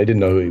talking to us, and they didn't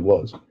know who he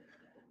was.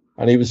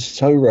 And he was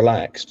so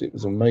relaxed, it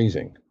was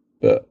amazing.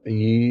 But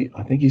I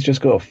think he's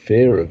just got a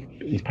fear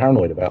he's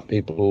paranoid about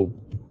people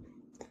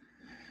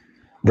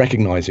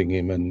recognizing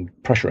him and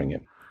pressuring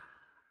him.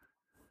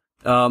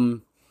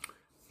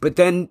 But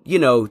then,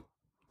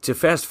 to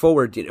fast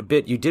forward a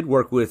bit, you did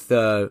work with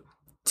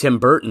Tim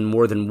Burton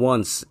more than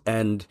once,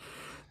 and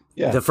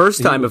the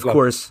first time, of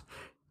course,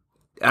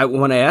 I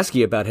want to ask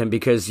you about him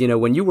because,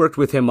 when you worked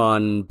with him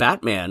on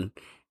Batman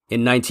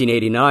in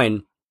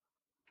 1989,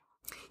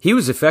 he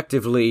was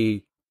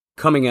effectively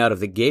coming out of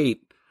the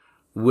gate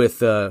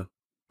with a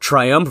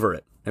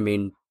triumvirate. I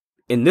mean,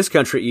 in this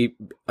country,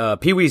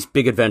 Pee-wee's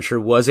Big Adventure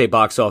was a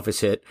box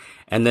office hit,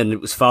 and then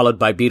it was followed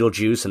by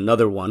Beetlejuice,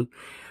 another one.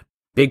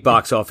 Big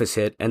box office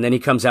hit, and then he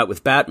comes out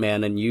with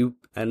Batman,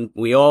 and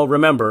we all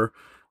remember,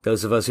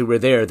 those of us who were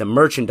there, the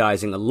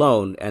merchandising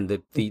alone and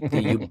the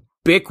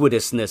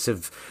ubiquitousness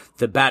of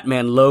the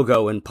Batman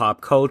logo in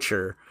pop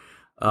culture.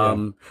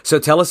 So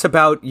tell us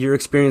about your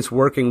experience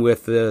working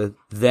with the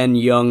then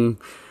young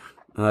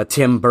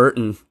Tim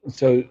Burton.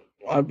 So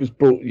I was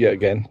brought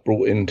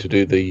in to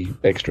do the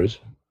extras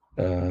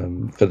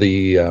for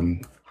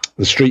the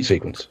street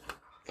sequence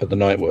for the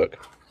night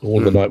work, all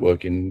the night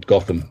work in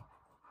Gotham.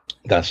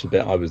 That's the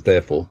bit I was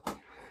there for.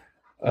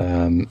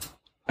 And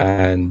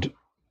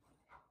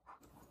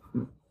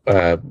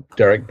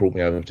Derek brought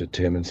me over to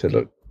Tim and said,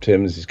 "Look,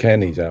 Tim, this is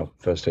Ken. He's our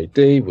first AD.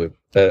 We're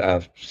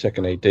our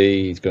second AD.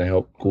 He's going to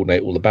help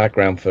coordinate all the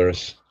background for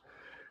us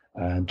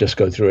and just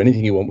go through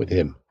anything you want with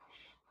him."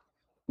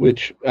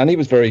 And he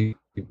was very,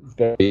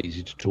 very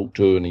easy to talk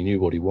to, and he knew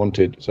what he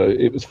wanted. So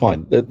it was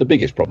fine. The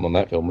biggest problem on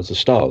that film was the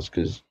stars,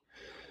 because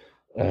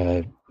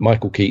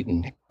Michael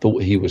Keaton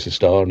thought he was a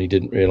star and he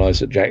didn't realize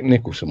that Jack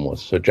Nicholson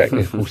was. So Jack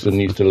Nicholson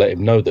used to let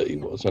him know that he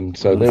was. And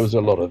so there was a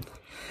lot of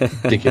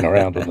dicking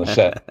around on the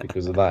set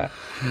because of that.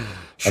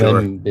 Sure.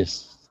 And then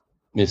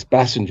Miss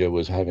Basinger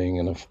was having,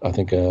 an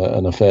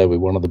affair with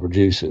one of the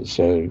producers.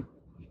 So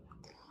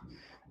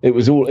It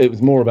was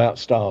more about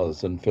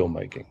stars than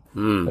filmmaking.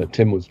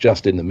 Tim was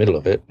just in the middle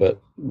of it,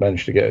 but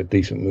managed to get a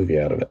decent movie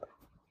out of it.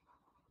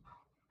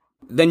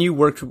 Then you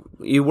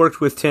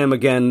worked with Tim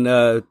again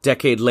a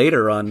decade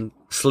later on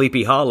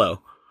Sleepy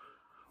Hollow.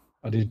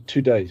 I did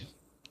 2 days.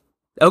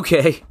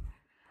 Okay.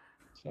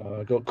 So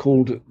I got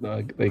called.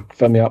 They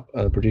phoned me up.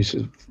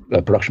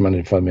 Production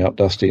manager phoned me up,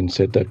 Dusty, and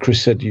said,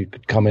 "Chris said you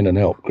could come in and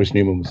help." Chris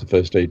Newman was the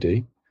first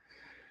AD.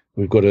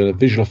 We've got a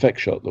visual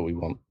effects shot that we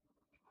want,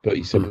 but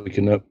he said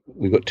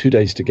we've got 2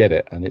 days to get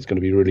it, and it's going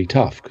to be really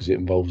tough because it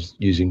involves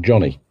using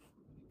Johnny.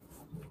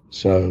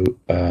 So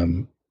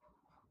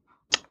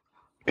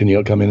can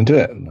you come in and do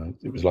it? And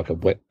it was like I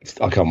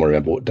can't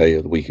remember what day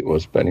of the week it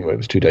was, but anyway, it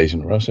was 2 days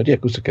in a row. I said, yeah,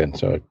 of course I can.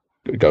 So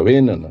I go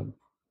in and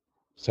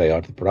say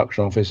hi to the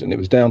production office, and it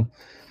was down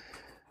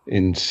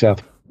in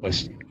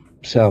southwest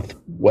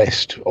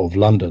of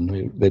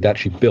London. They'd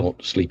actually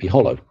built Sleepy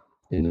Hollow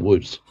in the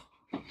woods,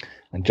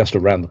 and just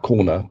around the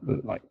corner,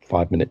 like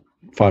 5 minute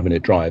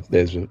drive,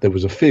 there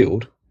was a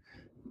field,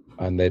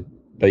 and they'd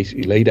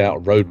basically laid out a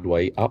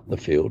roadway up the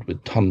field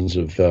with tons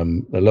of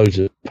loads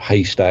of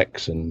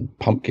haystacks and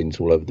pumpkins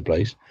all over the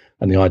place.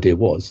 And the idea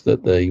was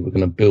that they were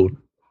going to build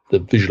the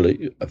visual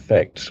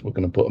effects. We're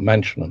going to put a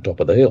mansion on top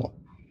of the hill.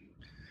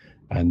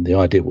 And the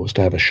idea was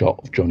to have a shot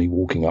of Johnny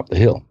walking up the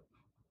hill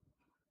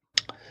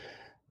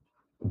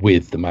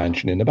with the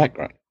mansion in the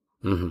background.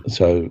 Mm-hmm.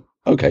 So,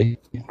 okay,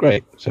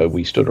 great. So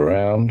we stood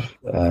around.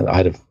 I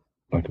had a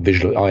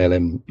visual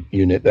ILM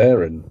unit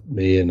there, and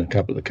me and a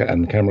couple of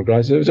the camera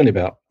guys. There was only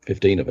about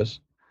 15 of us.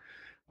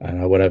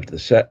 And I went over to the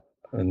set,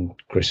 and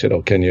Chris said,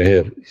 "Oh, Ken, you're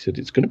here." He said,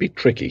 "It's going to be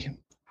tricky."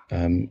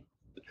 And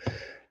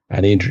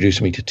he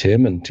introduced me to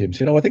Tim, and Tim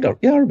said, "Oh,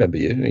 I remember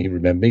you." And he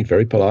remembered me,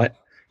 very polite.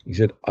 He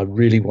said, "I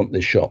really want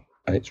this shot,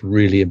 and it's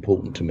really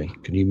important to me.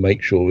 Can you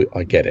make sure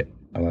I get it?"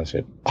 And I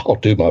said, "I'll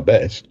do my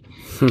best."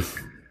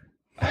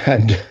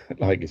 And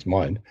like, it's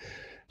mine.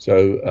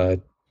 So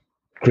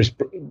Chris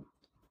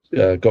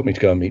got me to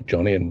go and meet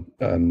Johnny,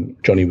 and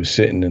Johnny was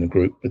sitting in a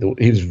group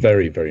he was a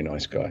very, very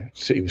nice guy.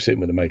 He was sitting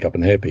with the makeup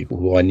and hair people,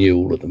 who I knew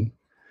all of them.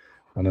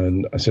 And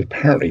then I said,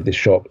 "Apparently this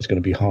shot is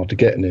going to be hard to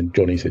get." And then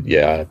Johnny said,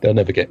 "Yeah, they'll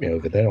never get me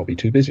over there. I'll be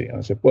too busy." And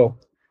I said, "Well,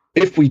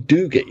 if we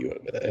do get you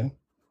over there,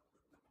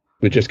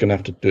 we're just going to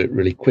have to do it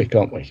really quick,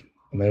 aren't we?"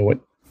 And they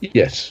went,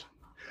 "Yes."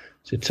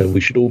 I said, "So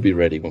we should all be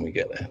ready when we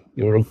get there.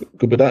 You're all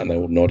good with that?" And they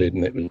all nodded,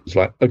 and it was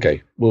like,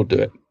 "Okay, we'll do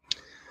it."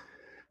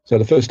 So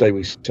the first day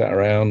we sat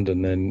around,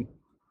 and then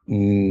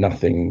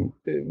nothing.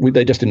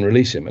 They just didn't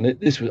release him. And I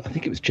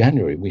think it was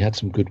January. We had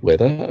some good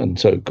weather, and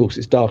so of course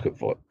it's dark at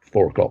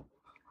 4 o'clock.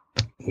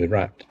 We're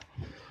wrapped.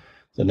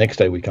 The next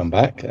day we come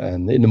back,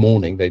 and in the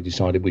morning they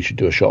decided we should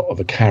do a shot of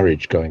a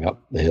carriage going up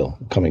the hill,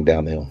 coming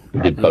down the hill.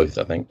 We did both,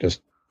 I think,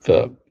 just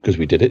because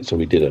we did it. So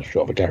we did a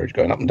shot of a carriage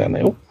going up and down the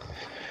hill.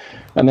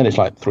 And then it's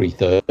like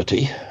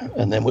 3:30,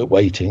 and then we're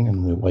waiting,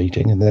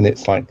 and then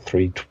it's like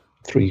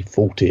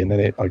 3:40, and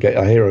then I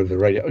hear over the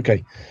radio,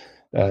 "Okay,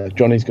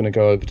 Johnny's going to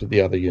go over to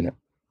the other unit.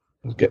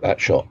 Let's get that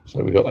shot."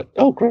 So we got like,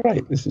 "Oh,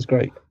 great, this is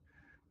great."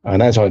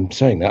 And as I'm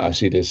saying that, I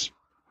see this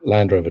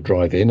Land Rover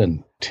drive in,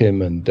 and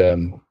Tim and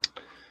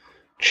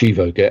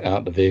Chivo get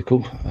out the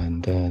vehicle,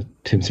 and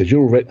Tim says,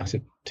 "You're all ready?" I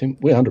said, "Tim,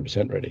 we're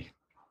 100% ready.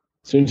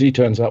 As soon as he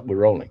turns up, we're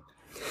rolling."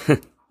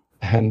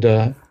 And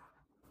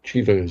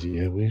Chivo goes,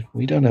 "Yeah,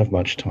 we don't have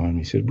much time."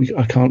 He said,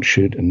 I can't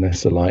shoot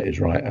unless the light is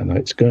right, and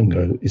it's going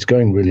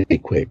really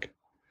quick."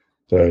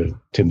 So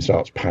Tim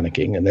starts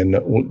panicking, and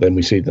then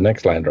we see the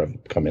next Land Rover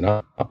coming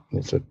up.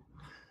 It's a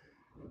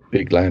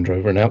big Land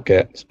Rover, and out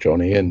gets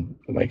Johnny, and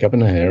the makeup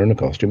and the hair and the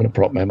costume and a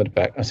prop man at the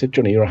back. I said,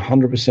 "Johnny, you're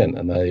 100%.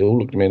 And they all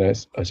looked at me,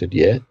 and I said,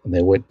 "Yeah." And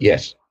they went,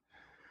 "Yes."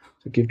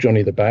 So give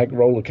Johnny the bag,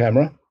 roll the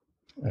camera,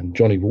 and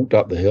Johnny walked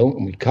up the hill,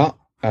 and we cut.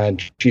 And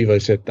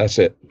Chivo said, "That's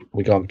it.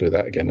 We can't do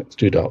that again. It's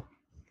too dark."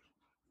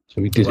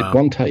 So we did it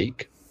one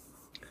take,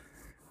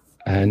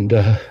 and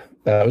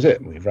that was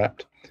it. We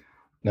wrapped.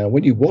 Now,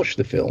 when you watch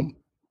the film,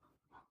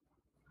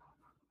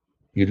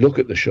 you look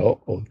at the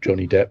shot of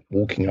Johnny Depp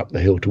walking up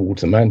the hill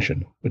towards the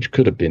mansion, which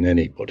could have been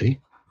anybody.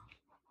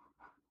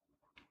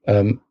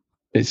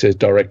 It says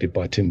directed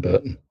by Tim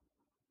Burton.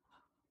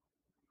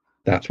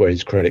 That's where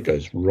his credit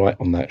goes, right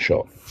on that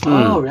shot.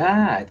 Oh,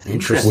 right.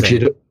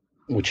 Interesting.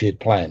 Which he had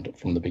planned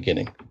from the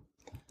beginning.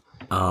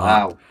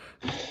 Wow.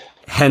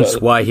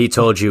 Hence why he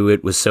told you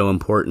it was so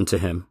important to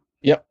him.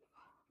 Yep.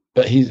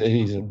 But he's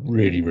a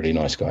really, really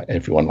nice guy.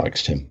 Everyone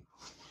likes him.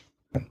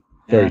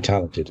 Very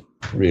talented.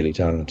 Really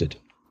talented.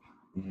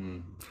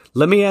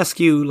 Let me ask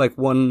you like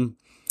one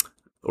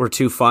or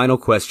two final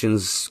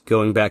questions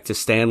going back to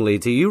Stanley.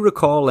 Do you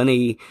recall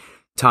any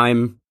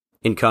time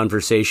in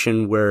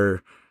conversation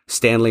where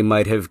Stanley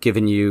might have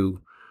given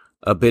you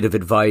a bit of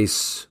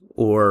advice,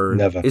 or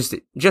Never. Is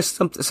it just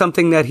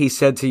something that he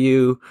said to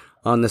you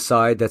on the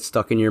side that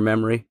stuck in your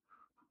memory?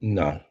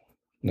 No,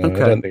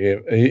 Okay. I don't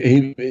think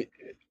he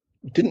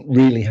didn't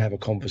really have a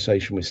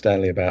conversation with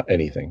Stanley about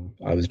anything.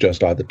 I was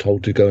just either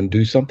told to go and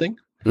do something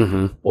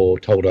or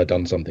told I'd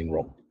done something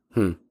wrong.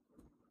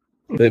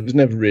 It was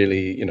never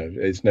really,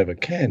 it's never,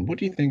 "Ken, what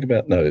do you think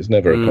about?" No, it's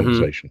never a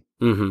conversation.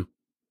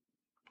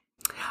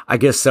 I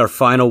guess our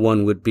final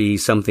one would be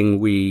something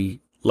we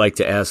like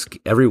to ask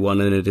everyone,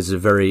 and it is a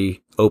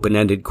very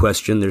open-ended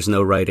question. There's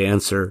no right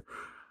answer.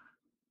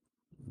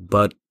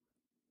 But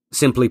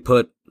simply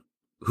put,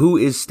 who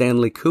is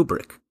Stanley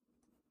Kubrick?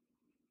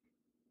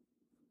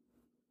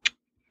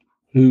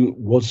 Who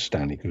was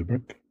Stanley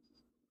Kubrick?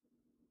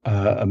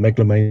 A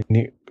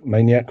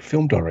megalomaniac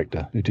film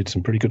director who did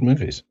some pretty good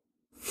movies.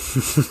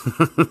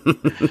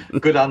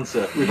 Good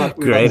answer. We've had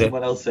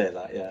someone else say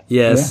that, yeah.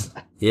 Yes.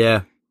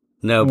 Yeah.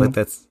 No, but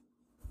that's...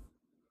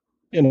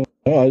 I'm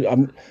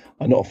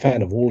not a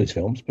fan of all his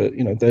films, but,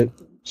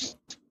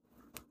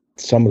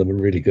 some of them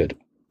are really good.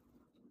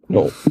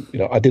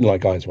 I didn't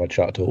like Eyes Wide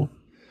Shut at all.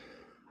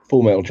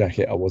 Full Metal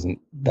Jacket, I wasn't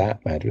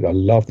that mad with. I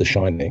love The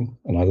Shining,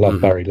 and I love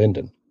Barry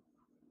Lyndon.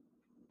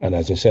 And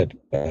as I said,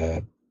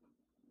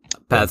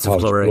 Paths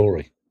of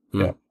Glory.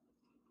 Yeah.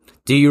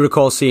 Do you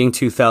recall seeing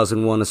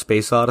 2001: A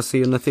Space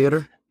Odyssey in the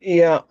theater?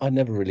 Yeah, I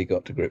never really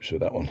got to grips with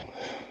that one.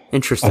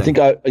 Interesting. I think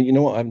I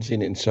haven't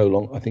seen it in so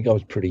long. I think I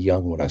was pretty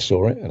young when I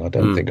saw it, and I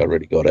don't think I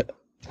really got it.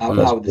 I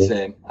was the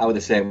same. I was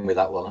the same with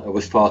that one. I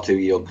was far too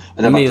young.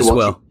 And Me as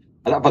well.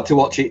 I've had to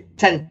watch it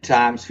 10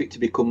 times for it to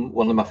become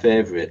one of my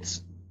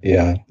favourites.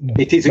 Yeah.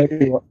 It is.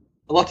 A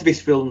lot of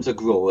his films are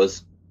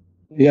growers.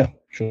 Yeah,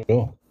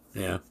 sure.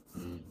 Yeah.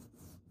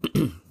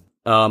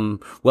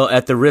 Well,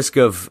 at the risk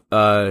of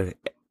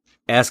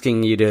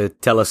asking you to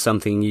tell us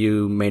something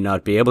you may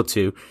not be able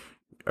to,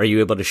 are you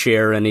able to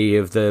share any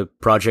of the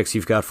projects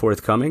you've got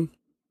forthcoming?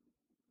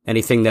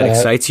 Anything that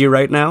excites you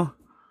right now?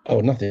 Oh,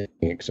 nothing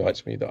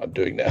excites me that I'm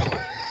doing now.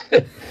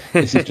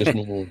 This is just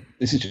normal.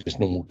 This is just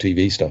normal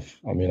TV stuff.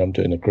 I mean, I'm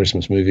doing a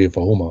Christmas movie for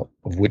Hallmark,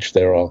 of which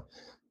there are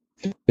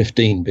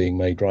 15 being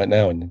made right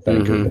now in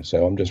Vancouver.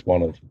 So I'm just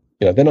one of.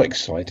 They're not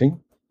exciting.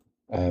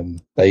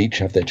 They each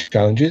have their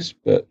challenges,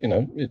 but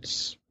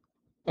that's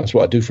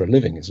what I do for a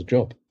living. It's a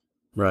job.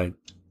 Right.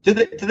 Do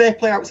they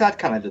play outside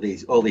Canada?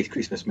 All these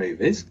Christmas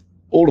movies?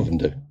 All of them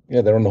do.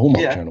 Yeah, they're on the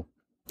Hallmark channel.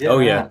 Yeah,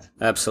 yeah,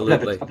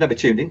 absolutely. I've never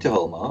tuned into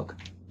Hallmark.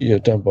 Yeah,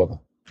 don't bother.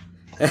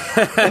 Are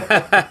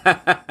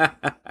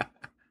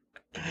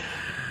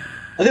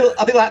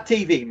they like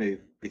TV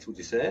movies, would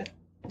you say?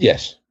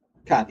 Yes.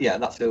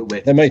 That's the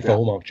way. They're made for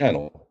Hallmark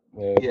Channel.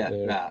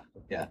 Yeah.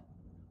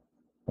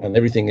 And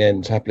everything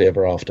ends happily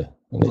ever after.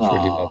 And it's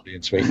really lovely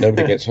and sweet.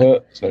 Nobody gets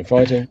hurt. There's no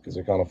fighting because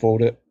they can't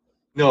afford it.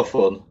 No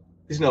fun.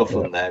 There's no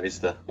fun there, is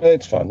there?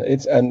 It's fun.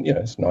 It's a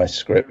nice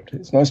script.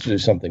 It's nice to do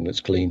something that's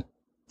clean.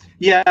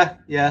 Yeah.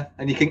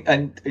 And you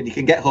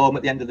can get home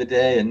at the end of the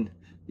day and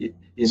you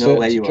know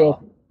where you are.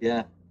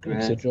 Yeah, great.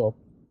 It's a job.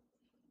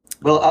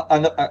 Well,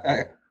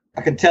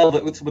 I can tell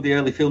that with some of the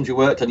early films you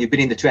worked on, you've been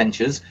in the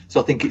trenches.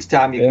 So I think it's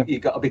time you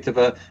got a bit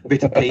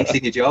of peace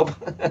in your job.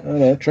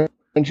 No,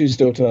 trenches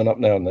still turn up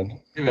now and then.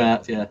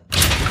 Right, yeah.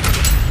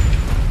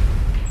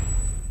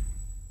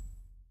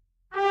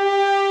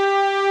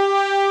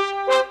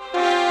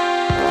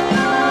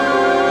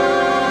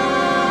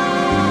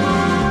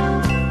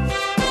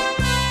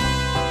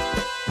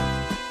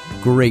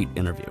 Great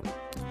interview.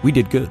 We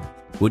did good,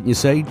 wouldn't you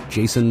say?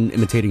 Jason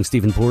imitating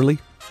Stephen Poorley?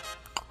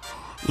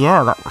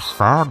 Yeah, that was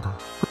fun.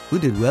 We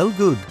did well,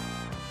 good.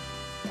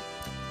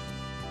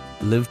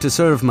 Live to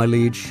serve, my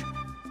liege.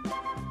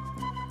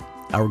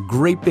 Our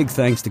great big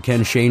thanks to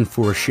Ken Shane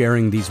for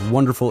sharing these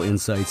wonderful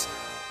insights.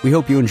 We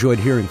hope you enjoyed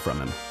hearing from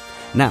him.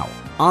 Now,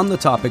 on the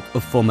topic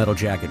of Full Metal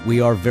Jacket,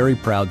 we are very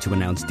proud to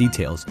announce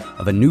details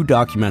of a new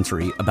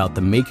documentary about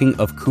the making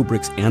of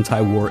Kubrick's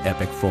anti-war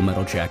epic Full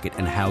Metal Jacket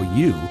and how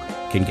you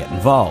can get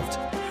involved.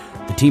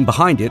 The team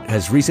behind it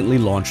has recently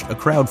launched a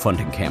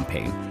crowdfunding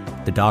campaign.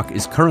 The doc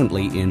is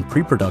currently in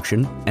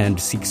pre-production and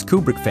seeks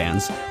Kubrick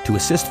fans to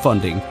assist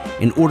funding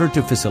in order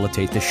to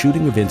facilitate the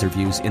shooting of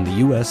interviews in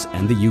the US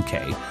and the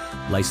UK,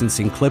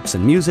 licensing clips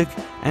and music,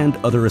 and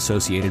other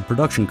associated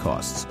production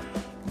costs.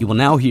 You will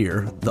now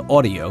hear the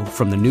audio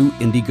from the new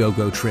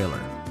Indiegogo trailer.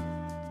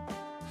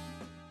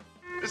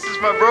 This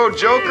is my bro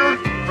Joker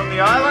from the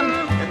island,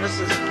 and this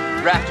is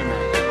Rafterman.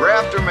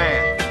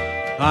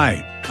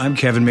 Hi, I'm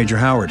Kevin Major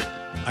Howard.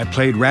 I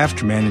played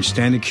Rafterman in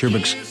Stanley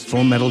Kubrick's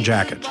Full Metal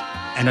Jacket.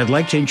 And I'd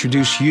like to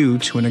introduce you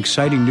to an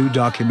exciting new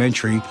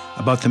documentary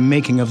about the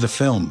making of the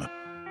film.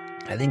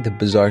 I think the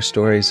bizarre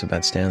stories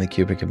about Stanley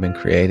Kubrick have been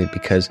created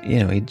because,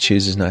 he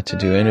chooses not to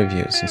do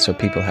interviews, and so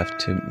people have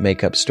to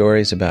make up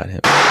stories about him.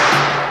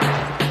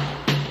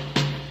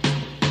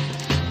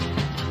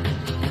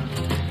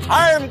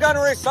 I am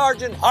Gunnery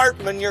Sergeant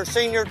Hartman, your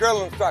senior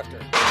drill instructor.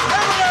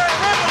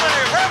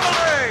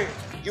 Reveille!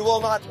 You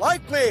will not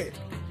like me!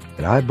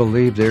 I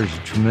believe there's a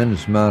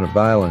tremendous amount of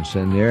violence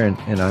in there,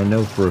 and I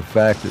know for a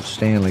fact that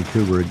Stanley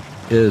Kubrick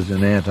is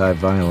an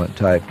anti-violent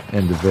type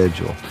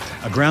individual.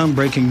 A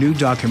groundbreaking new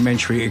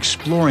documentary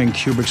exploring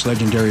Kubrick's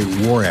legendary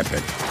war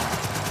epic.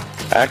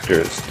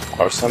 Actors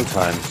are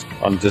sometimes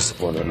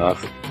undisciplined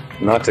enough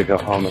not to go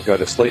home and go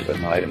to sleep at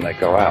night, and they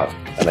go out,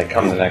 and they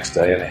come the next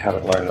day and they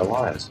haven't learned their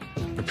lines.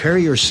 Prepare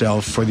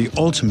yourself for the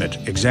ultimate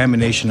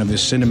examination of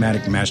this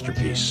cinematic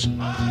masterpiece.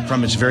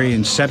 From its very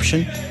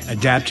inception,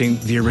 adapting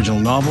the original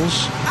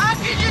novels. How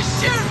can you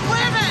shoot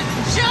women,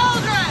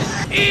 children?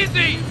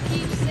 Easy!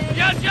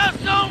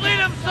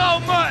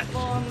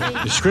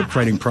 the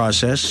scriptwriting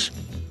process,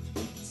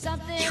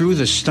 through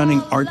the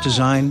stunning art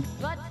design,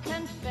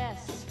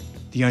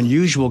 the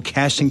unusual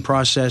casting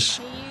process,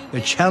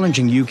 the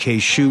challenging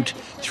UK shoot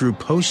through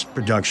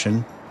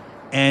post-production,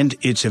 and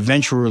its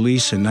eventual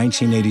release in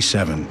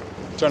 1987.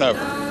 Turn over.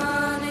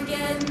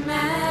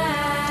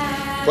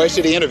 Place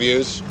of the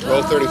interviews,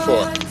 roll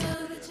 34.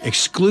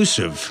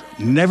 Exclusive,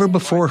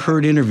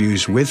 never-before-heard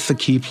interviews with the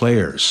key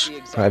players.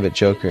 Private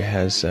Joker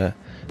has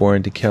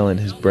Born to Kill in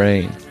his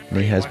brain, and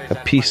he has a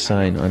peace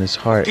sign on his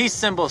heart. Peace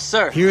symbol,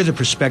 sir. Here are the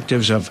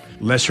perspectives of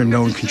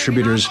lesser-known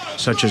contributors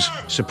such as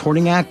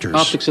supporting actors,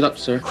 I'll fix it up,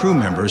 sir. crew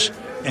members,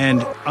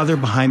 and other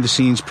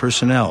behind-the-scenes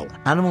personnel.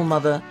 Animal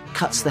Mother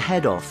cuts the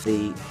head off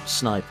the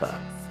sniper.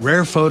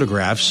 Rare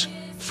photographs,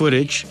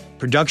 footage,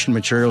 production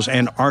materials,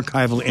 and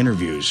archival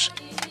interviews.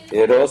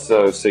 It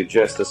also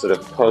suggests a sort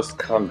of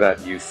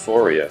post-combat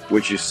euphoria,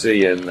 which you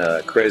see in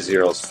Crazy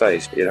Earl's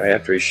face,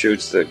 after he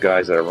shoots the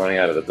guys that are running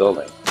out of the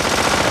building.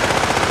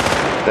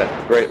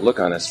 That great look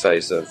on his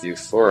face of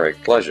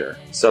euphoric pleasure.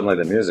 Suddenly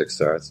the music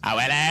starts. Oh,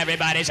 well,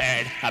 everybody's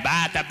heard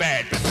about the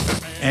bird.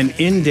 An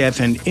in-depth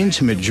and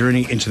intimate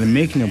journey into the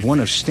making of one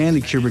of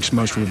Stanley Kubrick's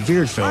most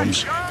revered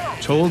films,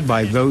 told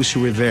by those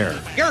who were there.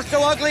 You're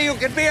so ugly you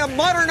could be a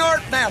modern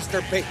art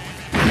masterpiece.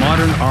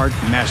 Modern art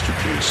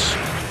masterpiece,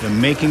 The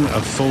Making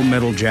of Full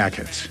Metal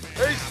Jacket.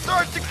 Hey,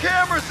 start the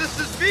cameras. This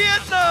is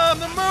Vietnam,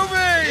 the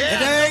movie.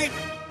 Today,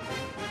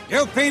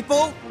 you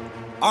people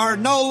are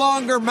no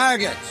longer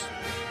maggots.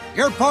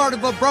 You're part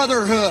of a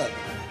brotherhood.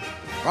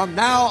 From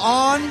now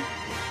on,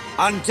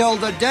 until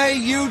the day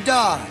you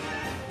die,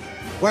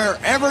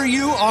 wherever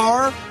you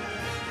are,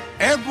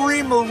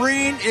 every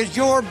Marine is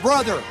your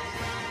brother.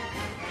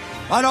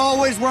 But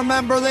always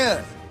remember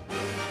this.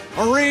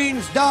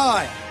 Marines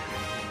die.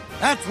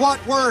 That's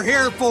what we're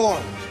here for.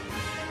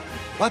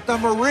 But the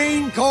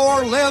Marine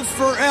Corps lives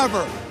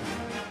forever.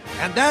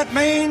 And that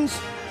means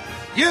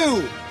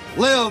you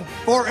live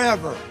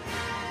forever.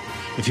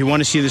 If you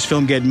want to see this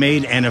film get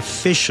made and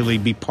officially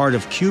be part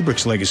of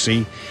Kubrick's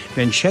legacy,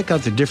 then check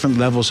out the different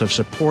levels of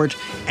support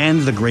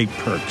and the great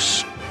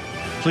perks.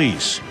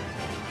 Please,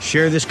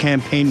 share this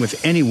campaign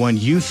with anyone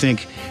you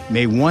think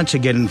may want to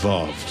get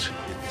involved.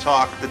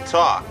 Talk the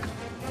talk.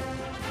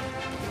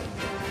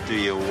 Do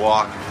you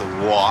walk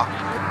the walk?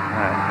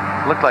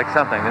 Looked like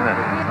something, didn't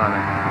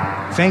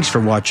it? Thanks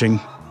for watching.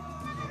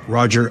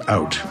 Roger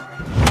out.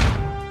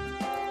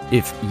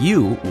 If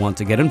you want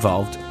to get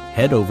involved,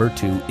 head over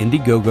to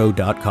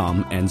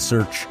Indiegogo.com and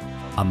search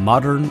A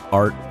Modern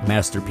Art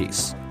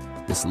Masterpiece.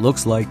 This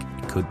looks like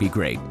it could be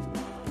great.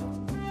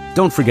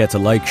 Don't forget to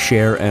like,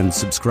 share, and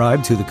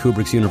subscribe to the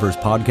Kubrick's Universe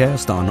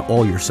podcast on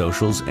all your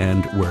socials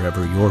and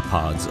wherever your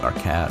pods are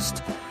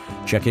cast.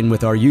 Check in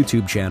with our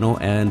YouTube channel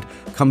and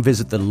come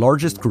visit the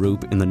largest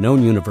group in the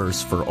known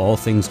universe for all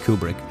things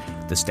Kubrick,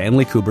 the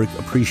Stanley Kubrick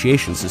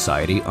Appreciation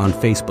Society on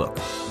Facebook.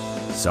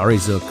 Sorry,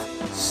 Zook,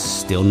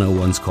 still no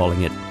one's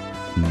calling it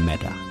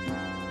meta.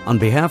 On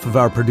behalf of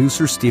our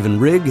producer, Stephen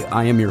Rigg,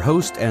 I am your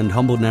host and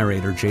humble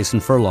narrator, Jason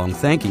Furlong,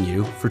 thanking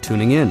you for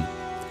tuning in.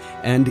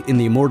 And in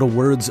the immortal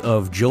words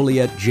of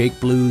Joliet Jake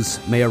Blues,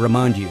 may I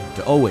remind you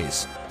to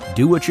always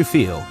do what you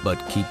feel, but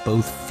keep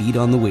both feet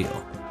on the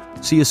wheel.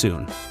 See you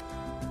soon.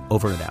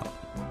 Over and out.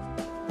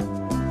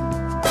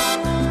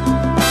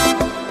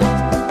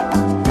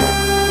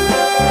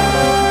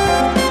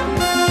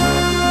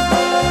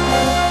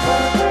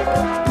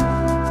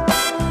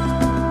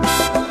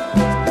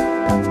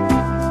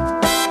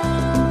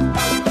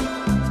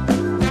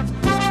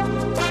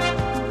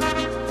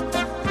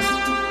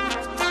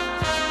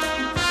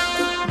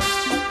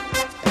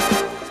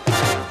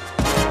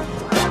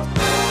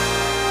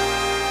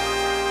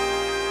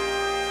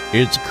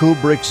 It's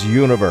Kubrick's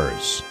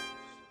universe.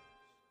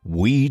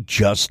 We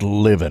just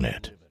live in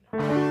it.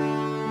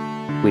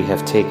 We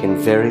have taken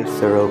very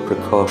thorough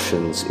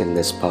precautions in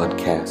this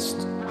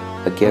podcast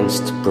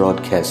against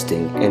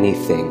broadcasting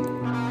anything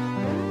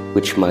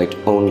which might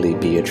only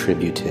be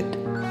attributed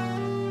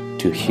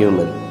to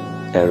human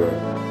error.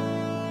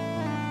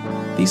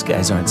 These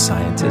guys aren't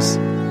scientists.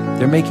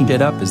 They're making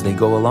it up as they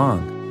go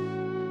along.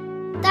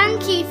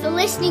 Thank you for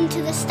listening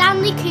to the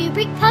Stanley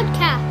Kubrick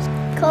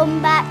Podcast.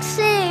 Come back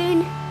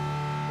soon.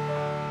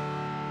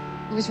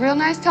 It was real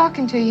nice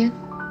talking to you.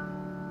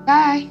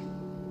 Bye.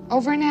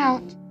 Over and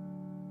out.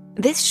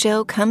 This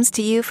show comes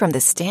to you from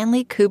the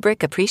Stanley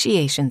Kubrick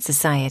Appreciation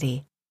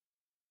Society.